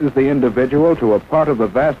debases the individual to a part of the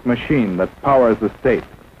vast machine that powers the state.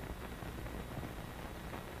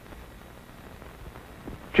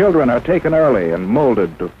 Children are taken early and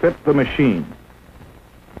molded to fit the machine.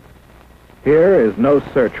 Here is no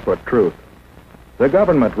search for truth. The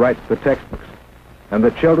government writes the textbooks, and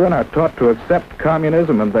the children are taught to accept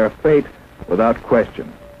communism and their fate without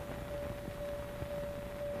question.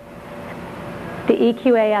 The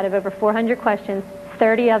EQA, out of over 400 questions,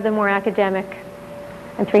 30 of them were academic,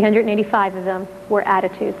 and 385 of them were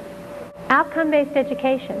attitudes. Outcome-based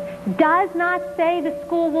education does not say the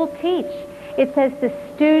school will teach. It says the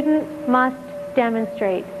student must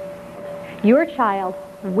demonstrate. Your child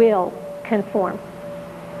will conform,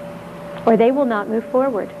 or they will not move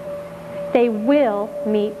forward. They will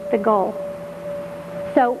meet the goal.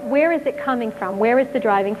 So where is it coming from? Where is the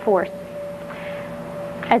driving force?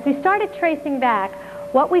 As we started tracing back,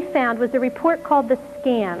 what we found was a report called the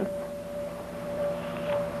Scans.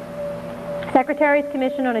 Secretary's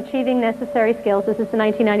Commission on Achieving Necessary Skills. This is the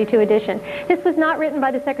 1992 edition. This was not written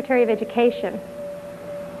by the Secretary of Education.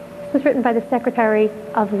 This was written by the Secretary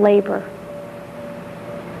of Labor.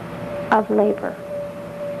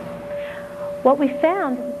 What we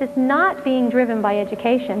found is it's not being driven by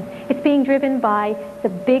education. It's being driven by the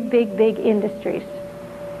big industries.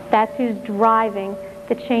 That's who's driving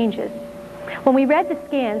the changes. When we read the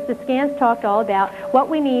scans talked all about what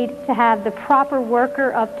we need to have the proper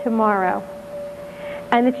worker of tomorrow.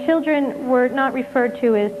 And the children were not referred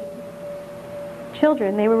to as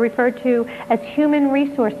children. They were referred to as human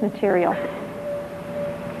resource material,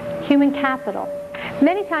 human capital.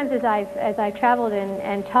 Many times as I've traveled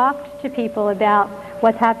and talked to people about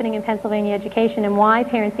what's happening in Pennsylvania education and why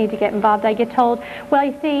parents need to get involved, I get told, well,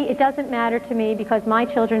 you see, it doesn't matter to me because my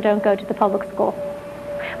children don't go to the public school.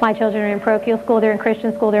 My children are in parochial school, they're in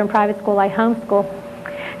Christian school, they're in private school, I homeschool.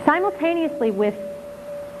 Simultaneously with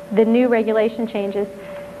the new regulation changes,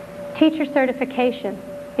 teacher certification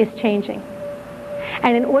is changing.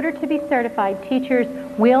 And in order to be certified, teachers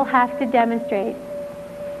will have to demonstrate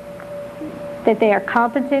that they are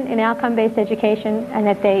competent in outcome-based education and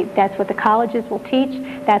that that's what the colleges will teach,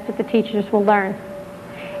 that's what the teachers will learn.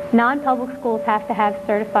 Non-public schools have to have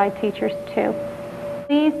certified teachers too.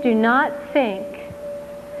 Please do not think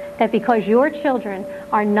that because your children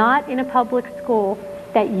are not in a public school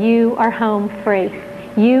that you are home free.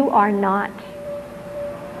 You are not.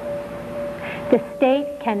 The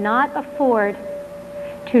state cannot afford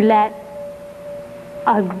to let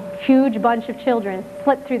a huge bunch of children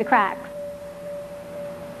slip through the cracks,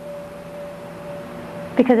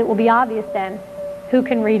 because it will be obvious then who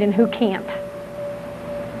can read and who can't.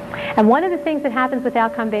 And one of the things that happens with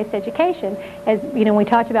outcome-based education is, you know, we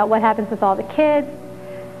talked about what happens with all the kids,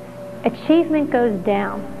 achievement goes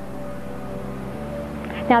down.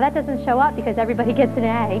 Now that doesn't show up because everybody gets an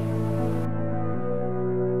A.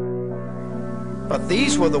 But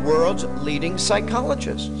these were the world's leading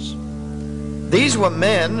psychologists. These were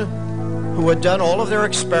men who had done all of their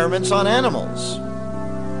experiments on animals.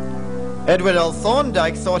 Edward L.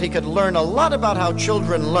 Thorndike thought he could learn a lot about how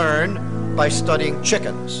children learn by studying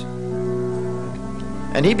chickens.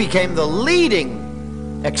 And he became the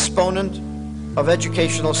leading exponent of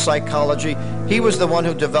educational psychology. He was the one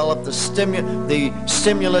who developed the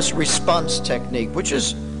stimulus response technique, which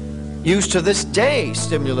is used to this day,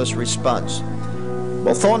 stimulus response.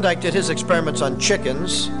 Well, Thorndike did his experiments on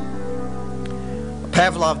chickens.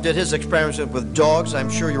 Pavlov did his experiments with dogs. I'm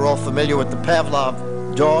sure you're all familiar with the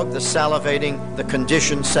Pavlov dog, the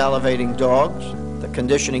conditioned salivating dogs, the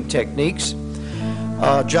conditioning techniques.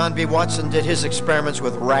 John B. Watson did his experiments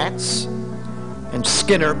with rats. And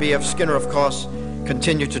Skinner, B.F. Skinner, of course,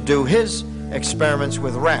 continued to do his experiments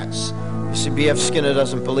with rats. You see, B.F. Skinner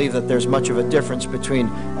doesn't believe that there's much of a difference between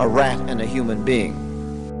a rat and a human being.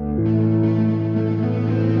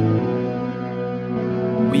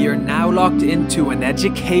 We are now locked into an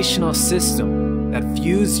educational system that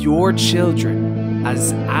views your children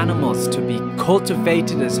as animals to be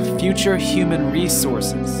cultivated as future human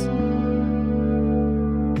resources.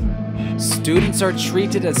 Students are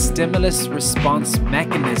treated as stimulus response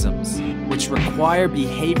mechanisms, which require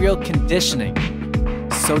behavioral conditioning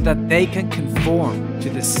so that they can conform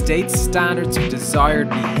to the state's standards of desired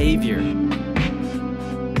behavior.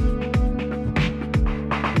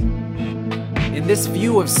 In this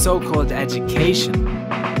view of so-called education,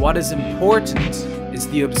 what is important is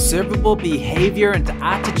the observable behavior and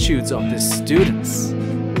attitudes of the students.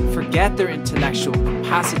 Forget their intellectual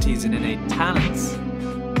capacities and innate talents.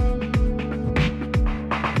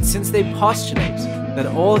 Since they postulate that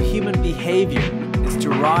all human behavior is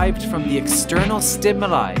derived from the external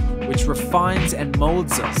stimuli which refines and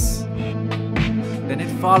molds us, then it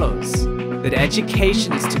follows that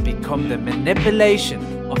education is to become the manipulation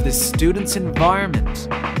of the student's environment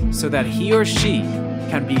so that he or she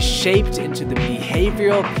can be shaped into the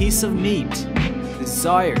behavioral piece of meat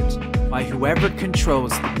desired by whoever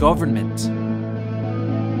controls the government.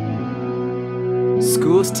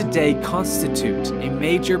 Schools today constitute a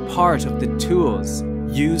major part of the tools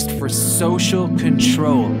used for social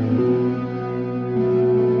control.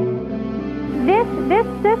 This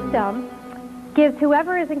system gives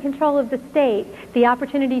whoever is in control of the state the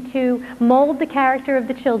opportunity to mold the character of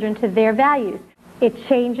the children to their values. It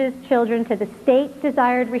changes children to the state's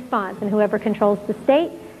desired response, and whoever controls the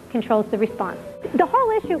state controls the response. The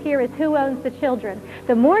whole issue here is who owns the children.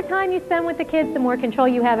 The more time you spend with the kids, the more control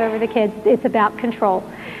you have over the kids. It's about control.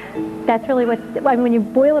 That's really what, I mean, when you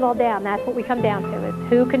boil it all down, that's what we come down to, is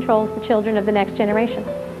who controls the children of the next generation.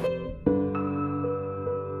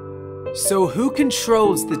 So who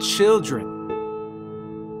controls the children?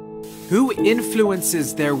 Who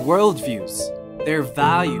influences their worldviews, their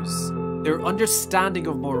values, their understanding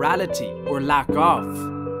of morality or lack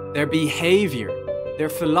of, their behavior, their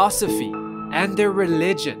philosophy, and their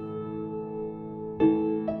religion?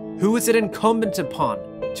 Who is it incumbent upon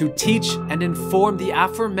to teach and inform the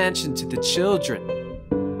aforementioned to the children?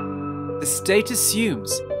 The state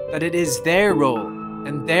assumes that it is their role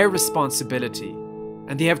and their responsibility,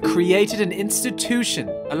 and they have created an institution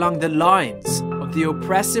along the lines of the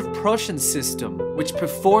oppressive Prussian system which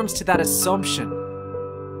performs to that assumption.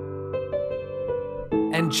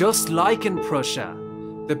 And just like in Prussia,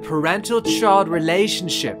 the parental-child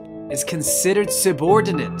relationship is considered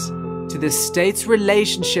subordinate to the state's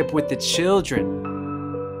relationship with the children.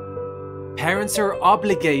 Parents are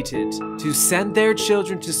obligated to send their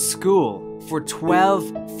children to school for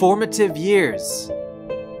 12 formative years.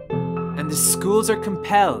 And the schools are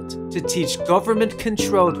compelled to teach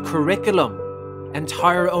government-controlled curriculum and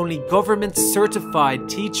hire only government-certified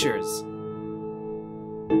teachers.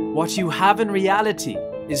 What you have in reality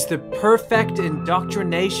is the perfect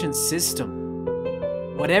indoctrination system.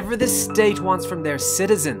 Whatever the state wants from their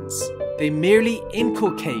citizens, they merely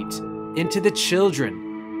inculcate into the children.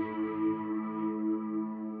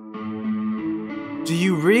 Do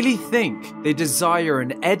you really think they desire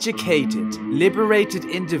an educated, liberated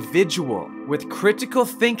individual with critical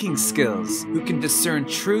thinking skills who can discern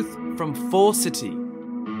truth from falsity?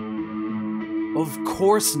 Of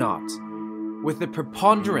course not. With the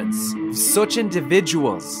preponderance of such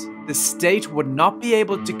individuals, the state would not be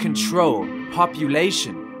able to control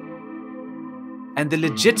population, and the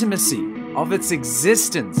legitimacy of its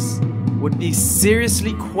existence would be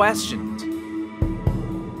seriously questioned.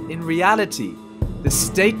 In reality, the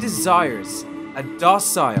state desires a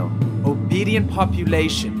docile, obedient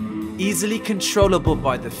population, easily controllable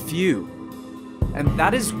by the few, and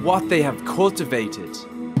that is what they have cultivated.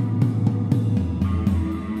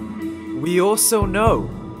 We also know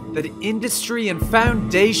that industry and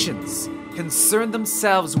foundations concern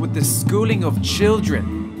themselves with the schooling of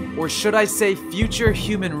children, or should I say future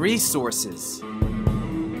human resources.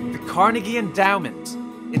 The Carnegie Endowment,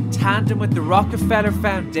 in tandem with the Rockefeller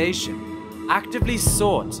Foundation, actively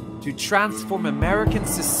sought to transform American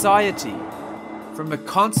society from a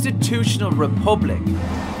constitutional republic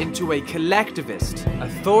into a collectivist,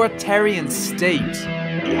 authoritarian state.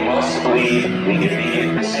 You must leave the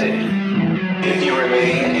immediate vicinity. If you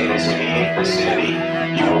remain in this immediate vicinity,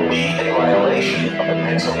 you will be in violation of the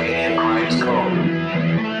Pennsylvania Crimes Code.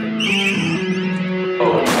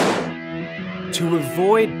 To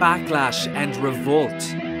avoid backlash and revolt,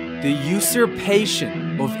 the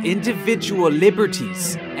usurpation of individual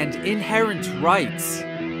liberties and inherent rights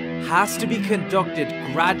has to be conducted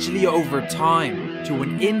gradually over time to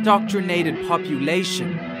an indoctrinated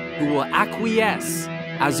population who will acquiesce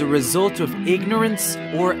as a result of ignorance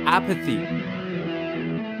or apathy.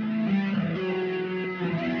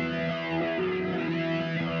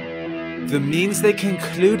 The means they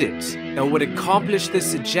concluded that would accomplish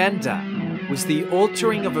this agenda was the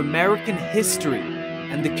altering of American history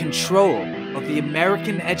and the control of the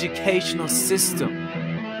American educational system.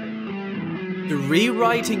 The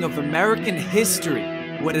rewriting of American history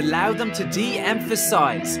would allow them to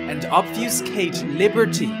de-emphasize and obfuscate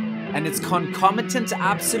liberty and its concomitant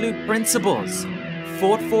absolute principles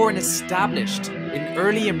fought for and established in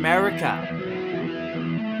early America.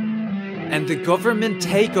 And the government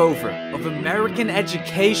takeover of American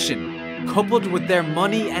education, coupled with their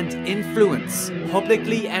money and influence,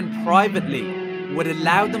 publicly and privately, would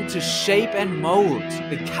allow them to shape and mold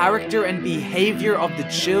the character and behavior of the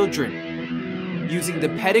children, using the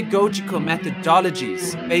pedagogical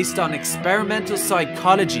methodologies based on experimental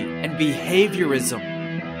psychology and behaviorism.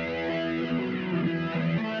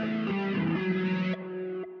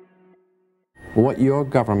 What your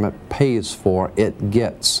government pays for, it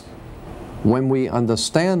gets. When we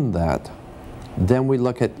understand that, then we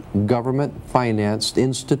look at government-financed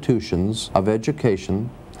institutions of education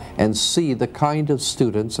and see the kind of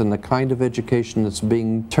students and the kind of education that's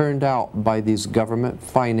being turned out by these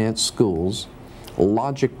government-financed schools.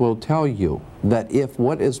 Logic will tell you that if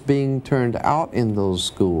what is being turned out in those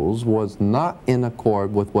schools was not in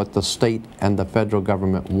accord with what the state and the federal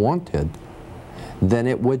government wanted, then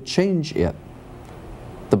it would change it.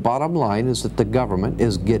 The bottom line is that the government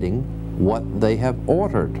is getting what they have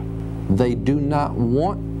ordered. They do not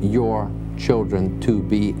want your children to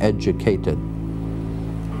be educated.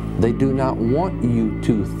 They do not want you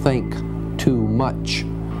to think too much.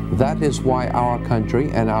 That is why our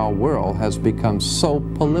country and our world has become so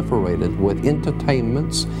proliferated with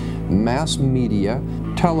entertainments, mass media,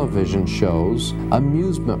 television shows,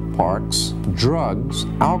 amusement parks, drugs,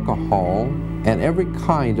 alcohol, and every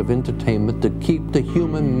kind of entertainment to keep the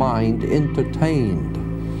human mind entertained,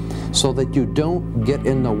 so that you don't get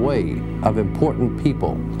in the way of important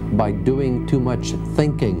people by doing too much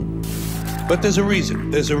thinking. But there's a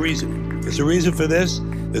reason. There's a reason. There's a reason for this.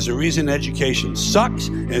 There's a reason education sucks,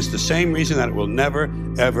 and it's the same reason that it will never,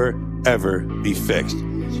 ever, ever be fixed.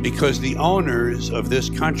 Because the owners of this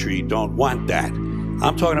country don't want that.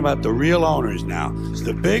 I'm talking about the real owners now. It's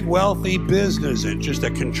the big, wealthy business interests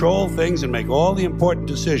that control things and make all the important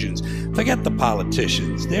decisions. Forget the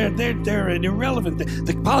politicians. They're irrelevant.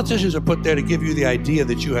 The politicians are put there to give you the idea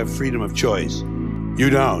that you have freedom of choice. You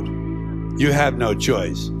don't. You have no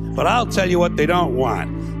choice. But I'll tell you what they don't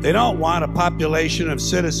want. They don't want a population of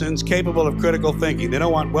citizens capable of critical thinking. They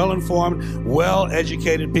don't want well-informed,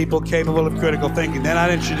 well-educated people capable of critical thinking. They're not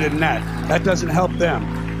interested in that. That doesn't help them.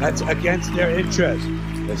 That's against their interest.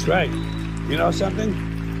 That's right. You know something?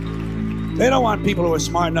 They don't want people who are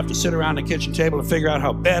smart enough to sit around the kitchen table and figure out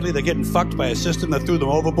how badly they're getting fucked by a system that threw them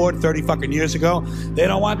overboard 30 fucking years ago. They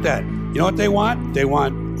don't want that. You know what they want? They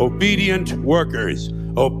want obedient workers.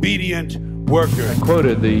 Obedient workers. I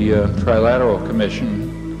quoted the Trilateral Commission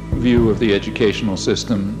view of the educational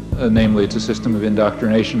system, namely it's a system of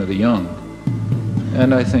indoctrination of the young.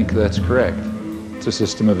 And I think that's correct. It's a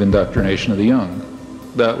system of indoctrination of the young.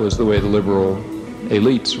 That was the way the liberal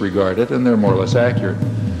elites regard it, and they're more or less accurate.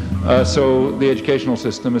 So the educational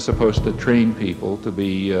system is supposed to train people to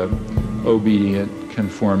be obedient,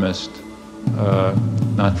 conformist,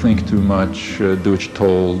 not think too much, do what you're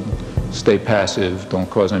told, stay passive, don't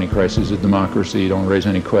cause any crises of democracy, don't raise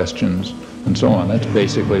any questions, and so on. That's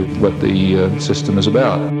basically what the system is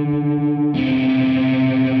about.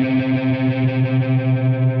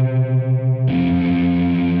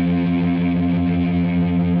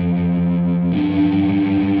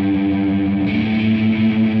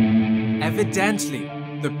 Evidently,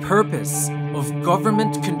 the purpose of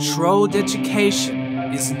government-controlled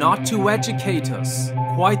education is not to educate us,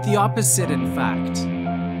 quite the opposite in fact.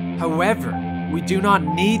 However, we do not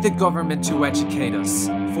need the government to educate us,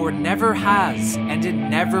 for it never has and it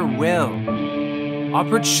never will.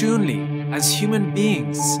 Opportunely, as human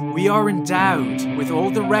beings, we are endowed with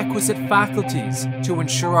all the requisite faculties to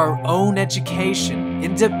ensure our own education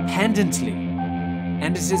independently.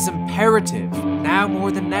 And it is imperative, now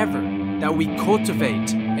more than ever, that we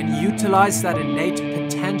cultivate and utilize that innate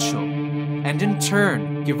potential, and in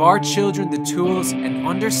turn give our children the tools and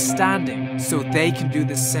understanding so they can do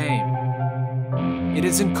the same. It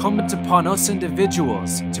is incumbent upon us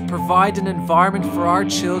individuals to provide an environment for our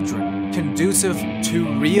children conducive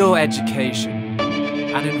to real education,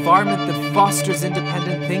 an environment that fosters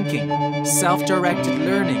independent thinking, self-directed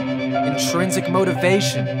learning, intrinsic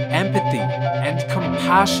motivation, empathy, and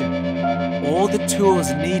compassion. All the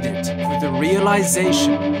tools needed for the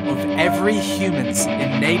realization of every human's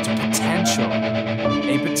innate potential,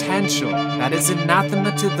 a potential that is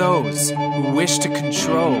anathema to those who wish to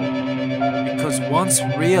control, because once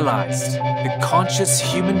realized, the conscious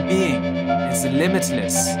human being is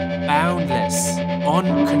limitless, boundless,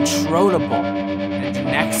 uncontrollable, and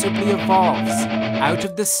inexorably evolves out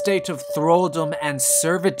of the state of thraldom and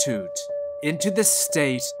servitude into the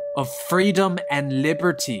state of freedom and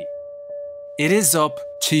liberty. It is up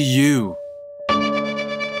to you.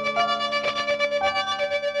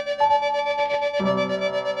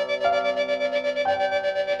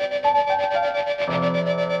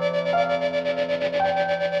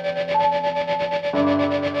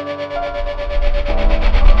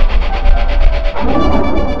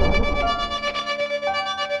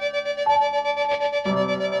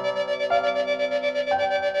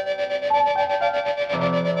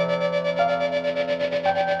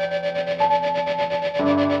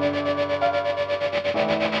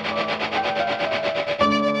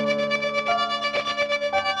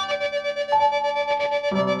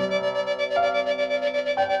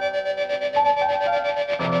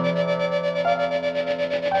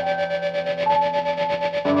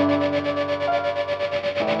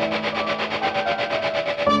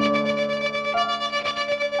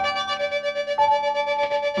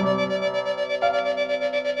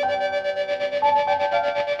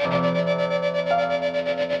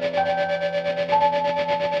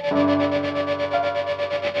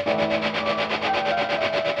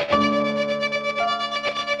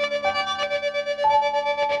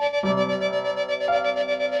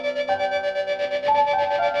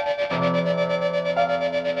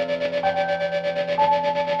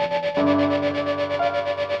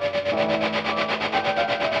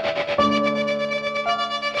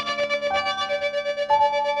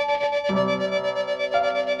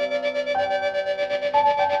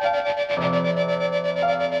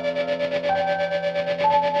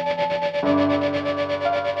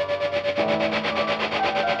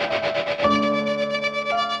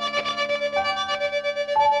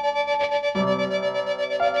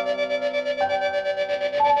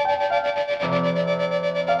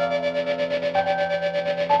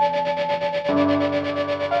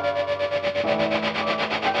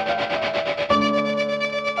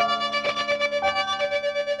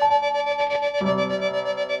 you.